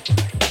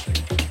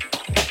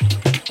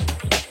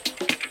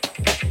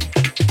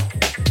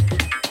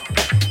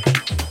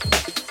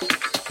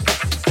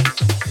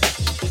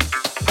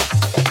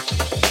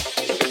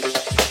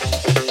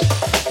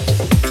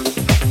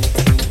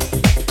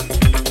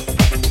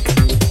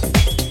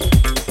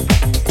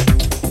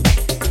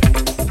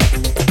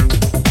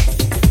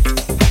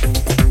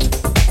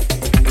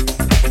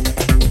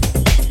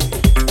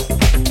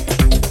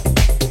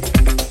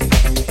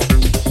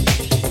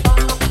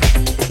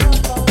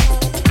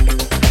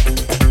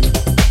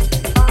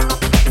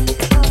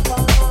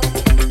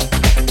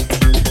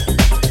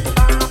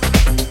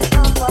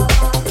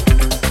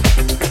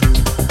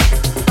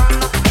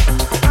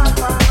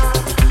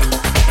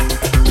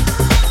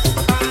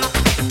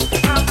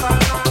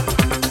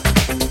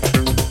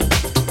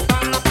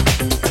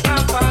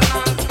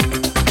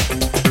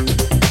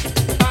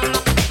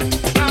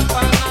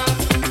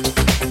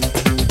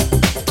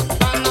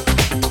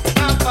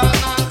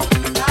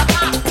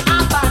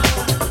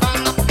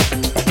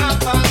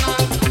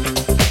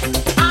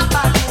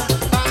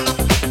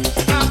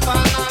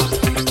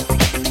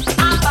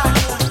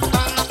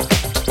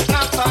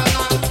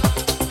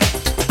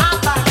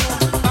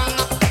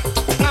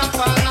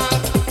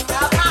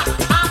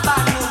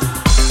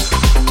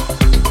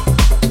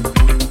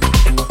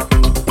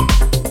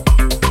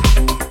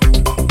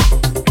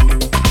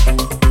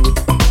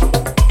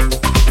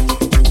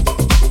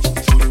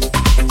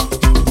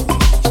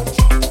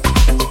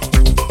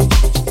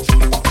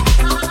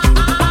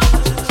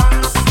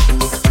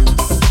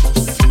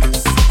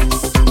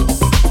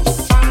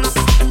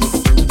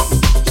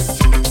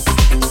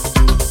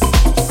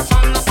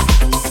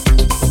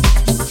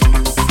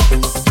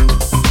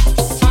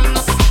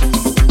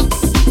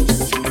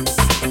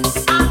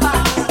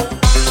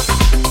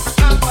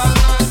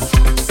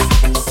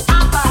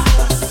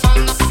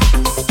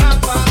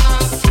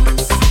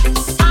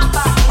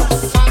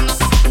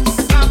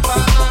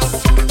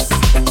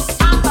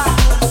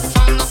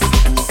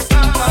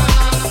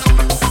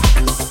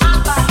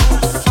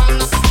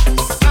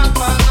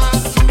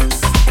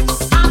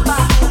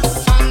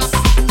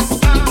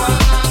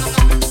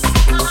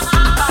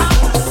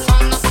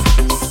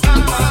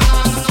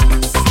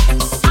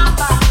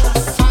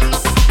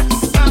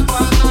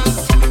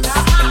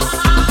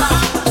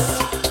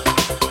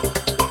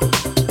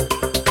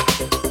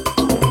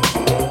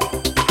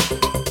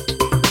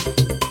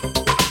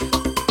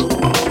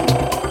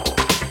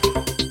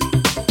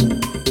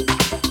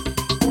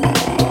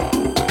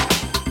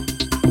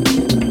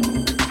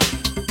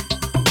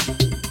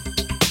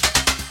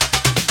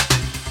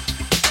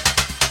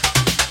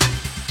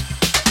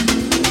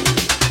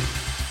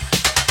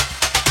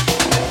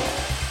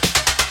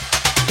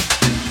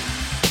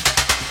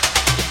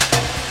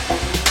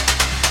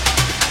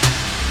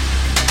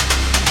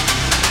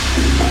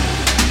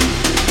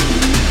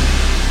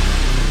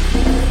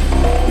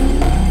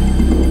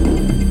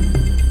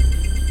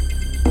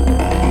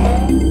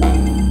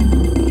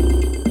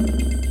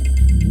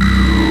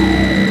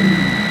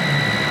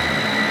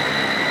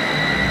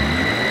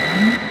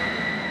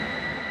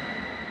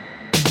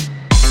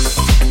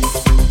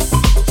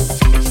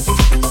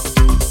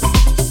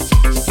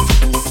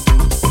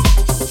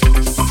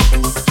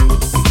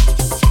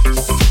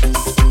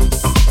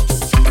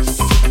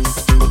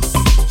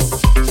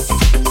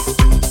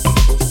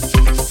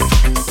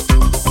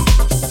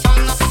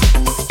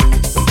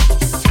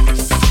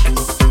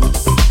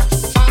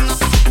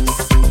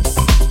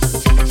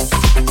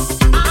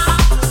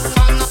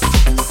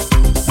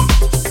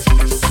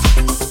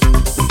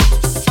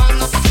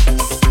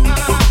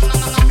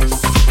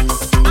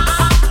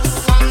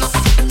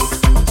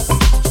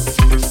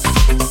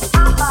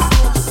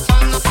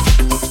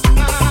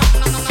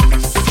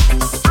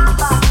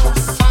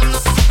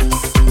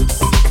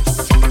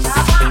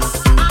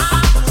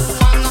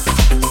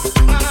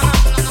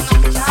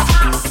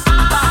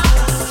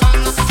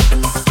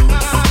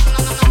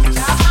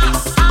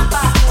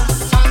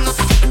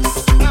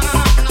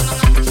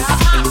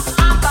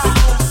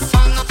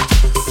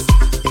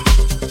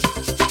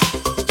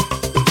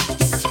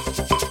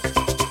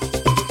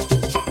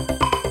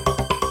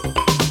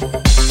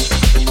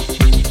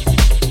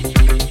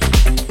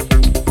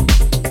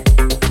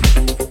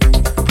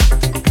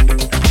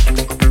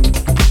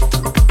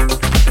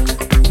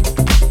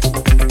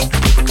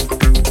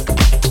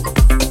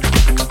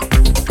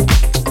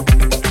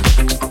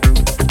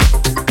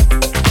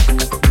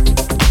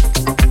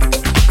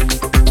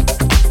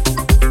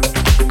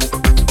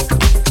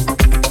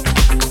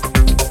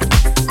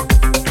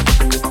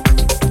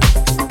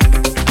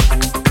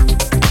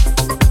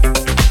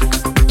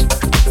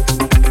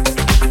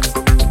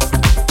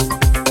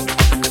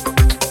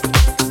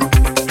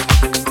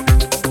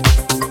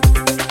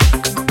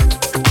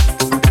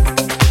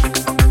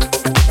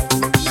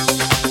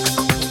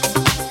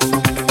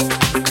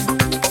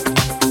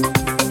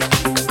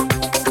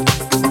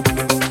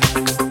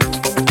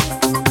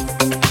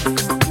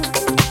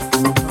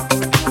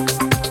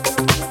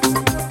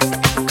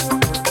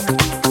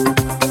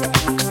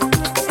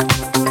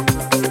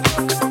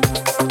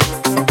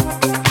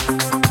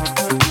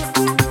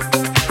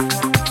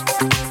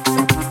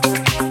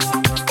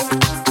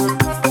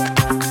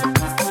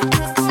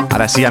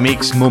 Ara sí,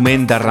 amics,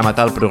 moment de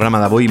rematar el programa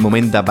d'avui,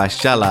 moment de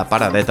baixar la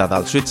paradeta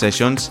dels Sweet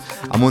Sessions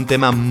amb un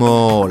tema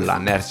molt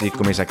enèrgic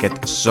com és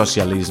aquest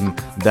Socialism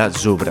de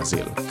Zoo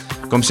Brasil.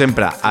 Com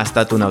sempre, ha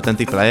estat un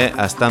autèntic plaer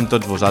estar amb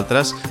tots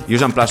vosaltres i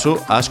us emplaço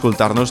a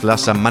escoltar-nos la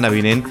setmana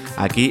vinent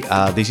aquí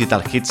a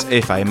Digital Hits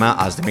FM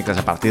els dimecres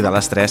a partir de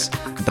les 3,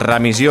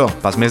 remissió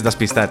pels més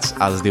despistats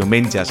els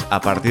diumenges a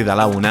partir de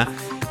la 1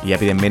 i,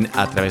 evidentment,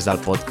 a través del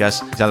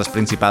podcast ja les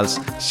principals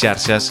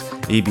xarxes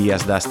i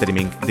vies de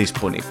streaming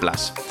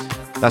disponibles.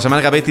 La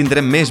setmana que ve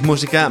tindrem més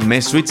música,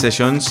 més Sweet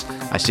Sessions,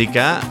 així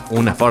que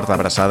una forta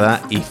abraçada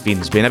i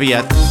fins ben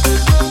aviat!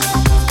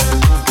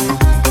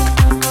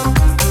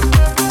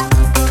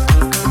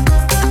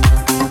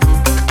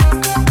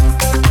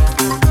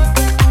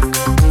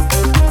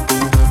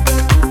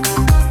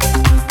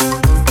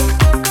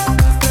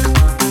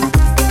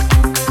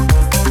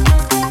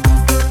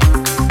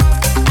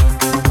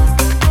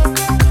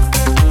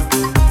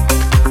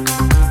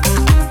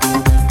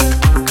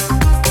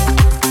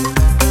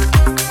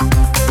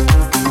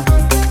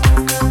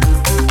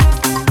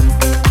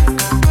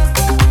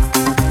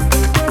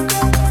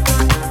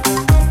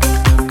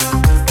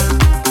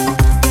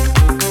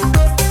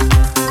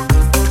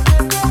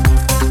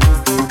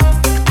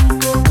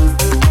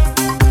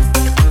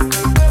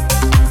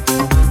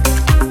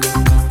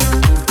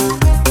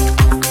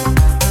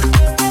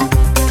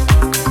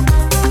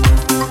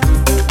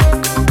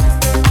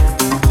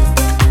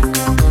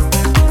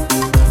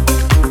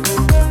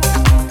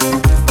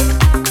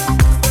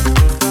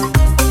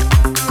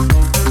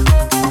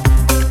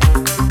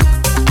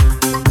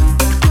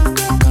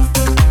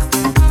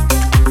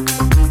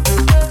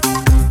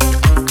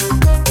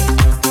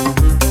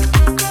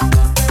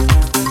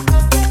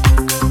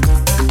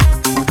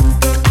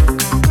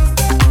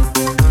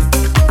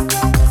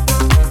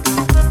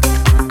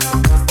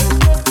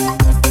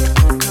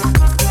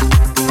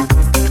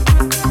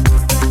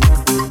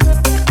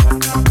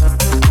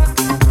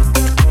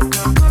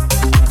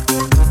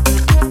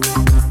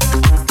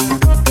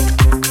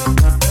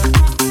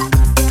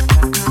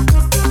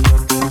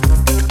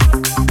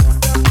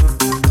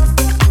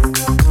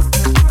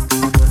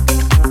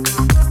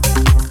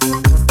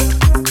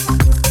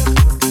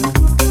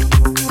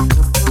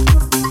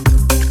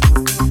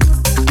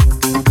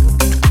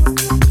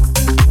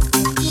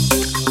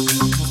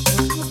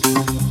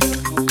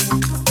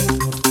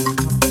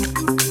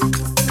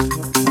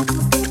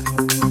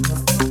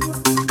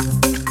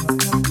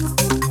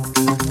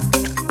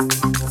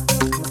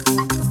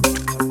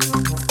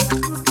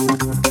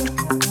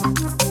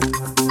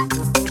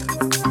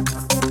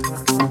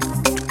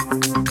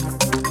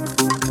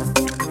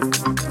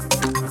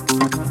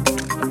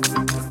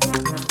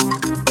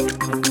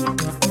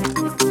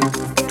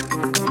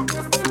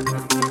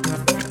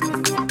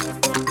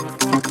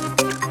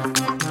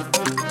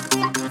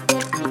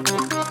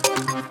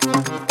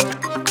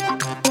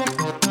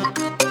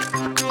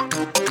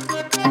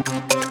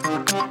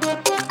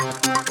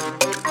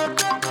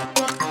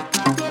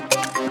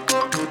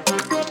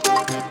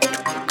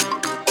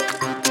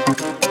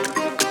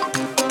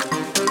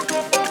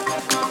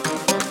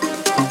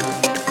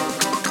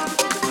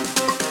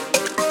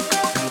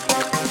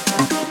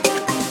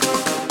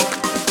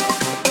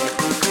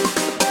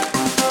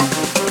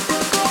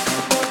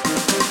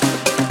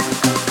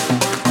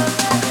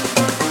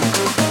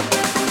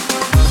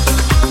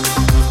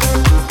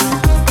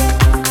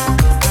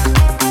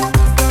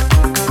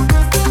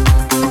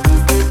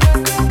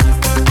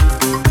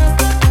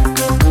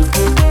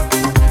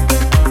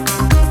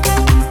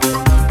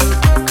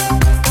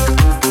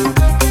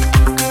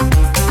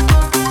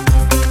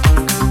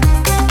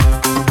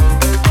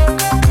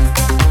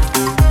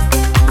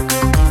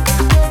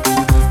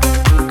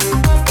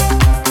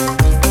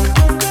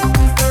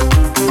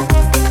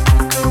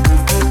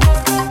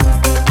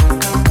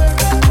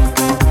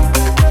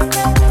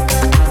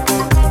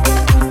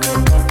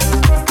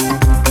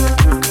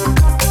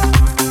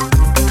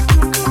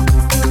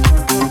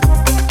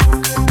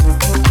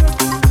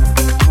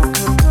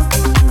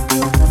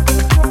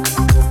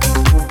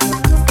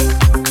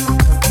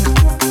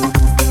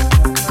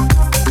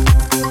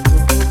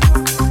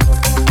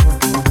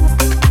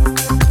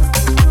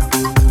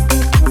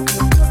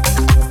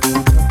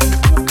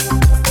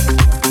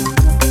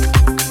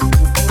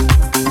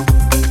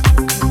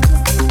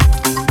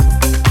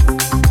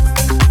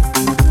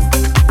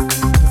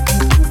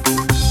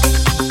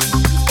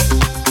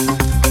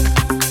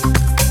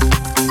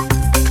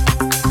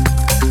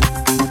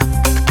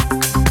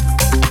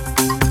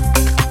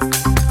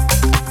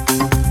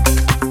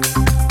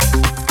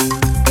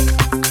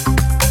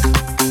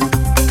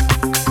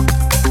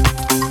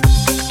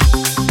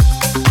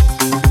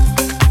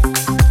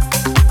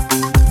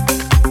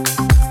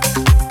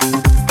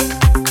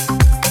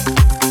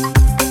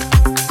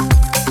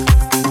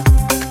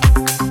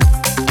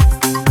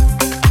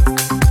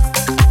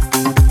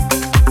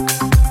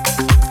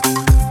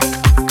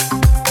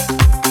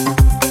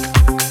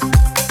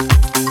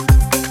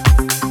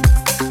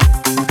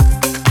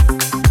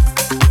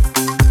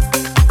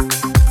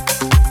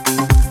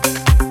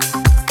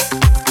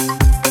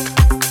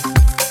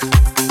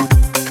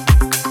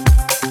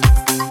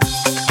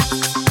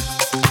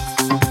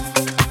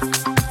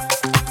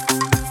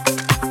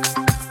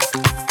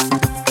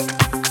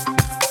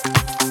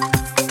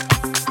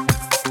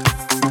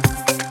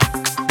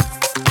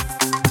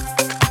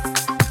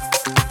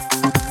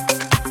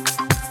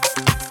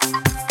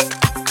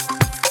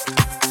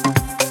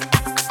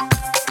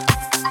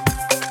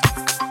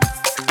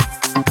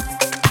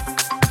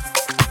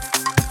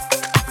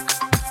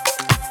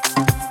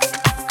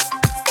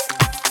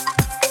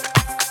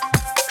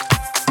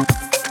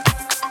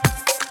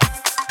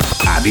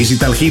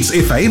 Digital Hits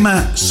FM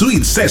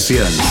Sweet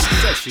Sessions.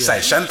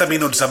 60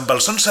 minuts amb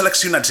els sons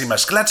seleccionats i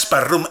mesclats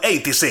per Room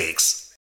 86.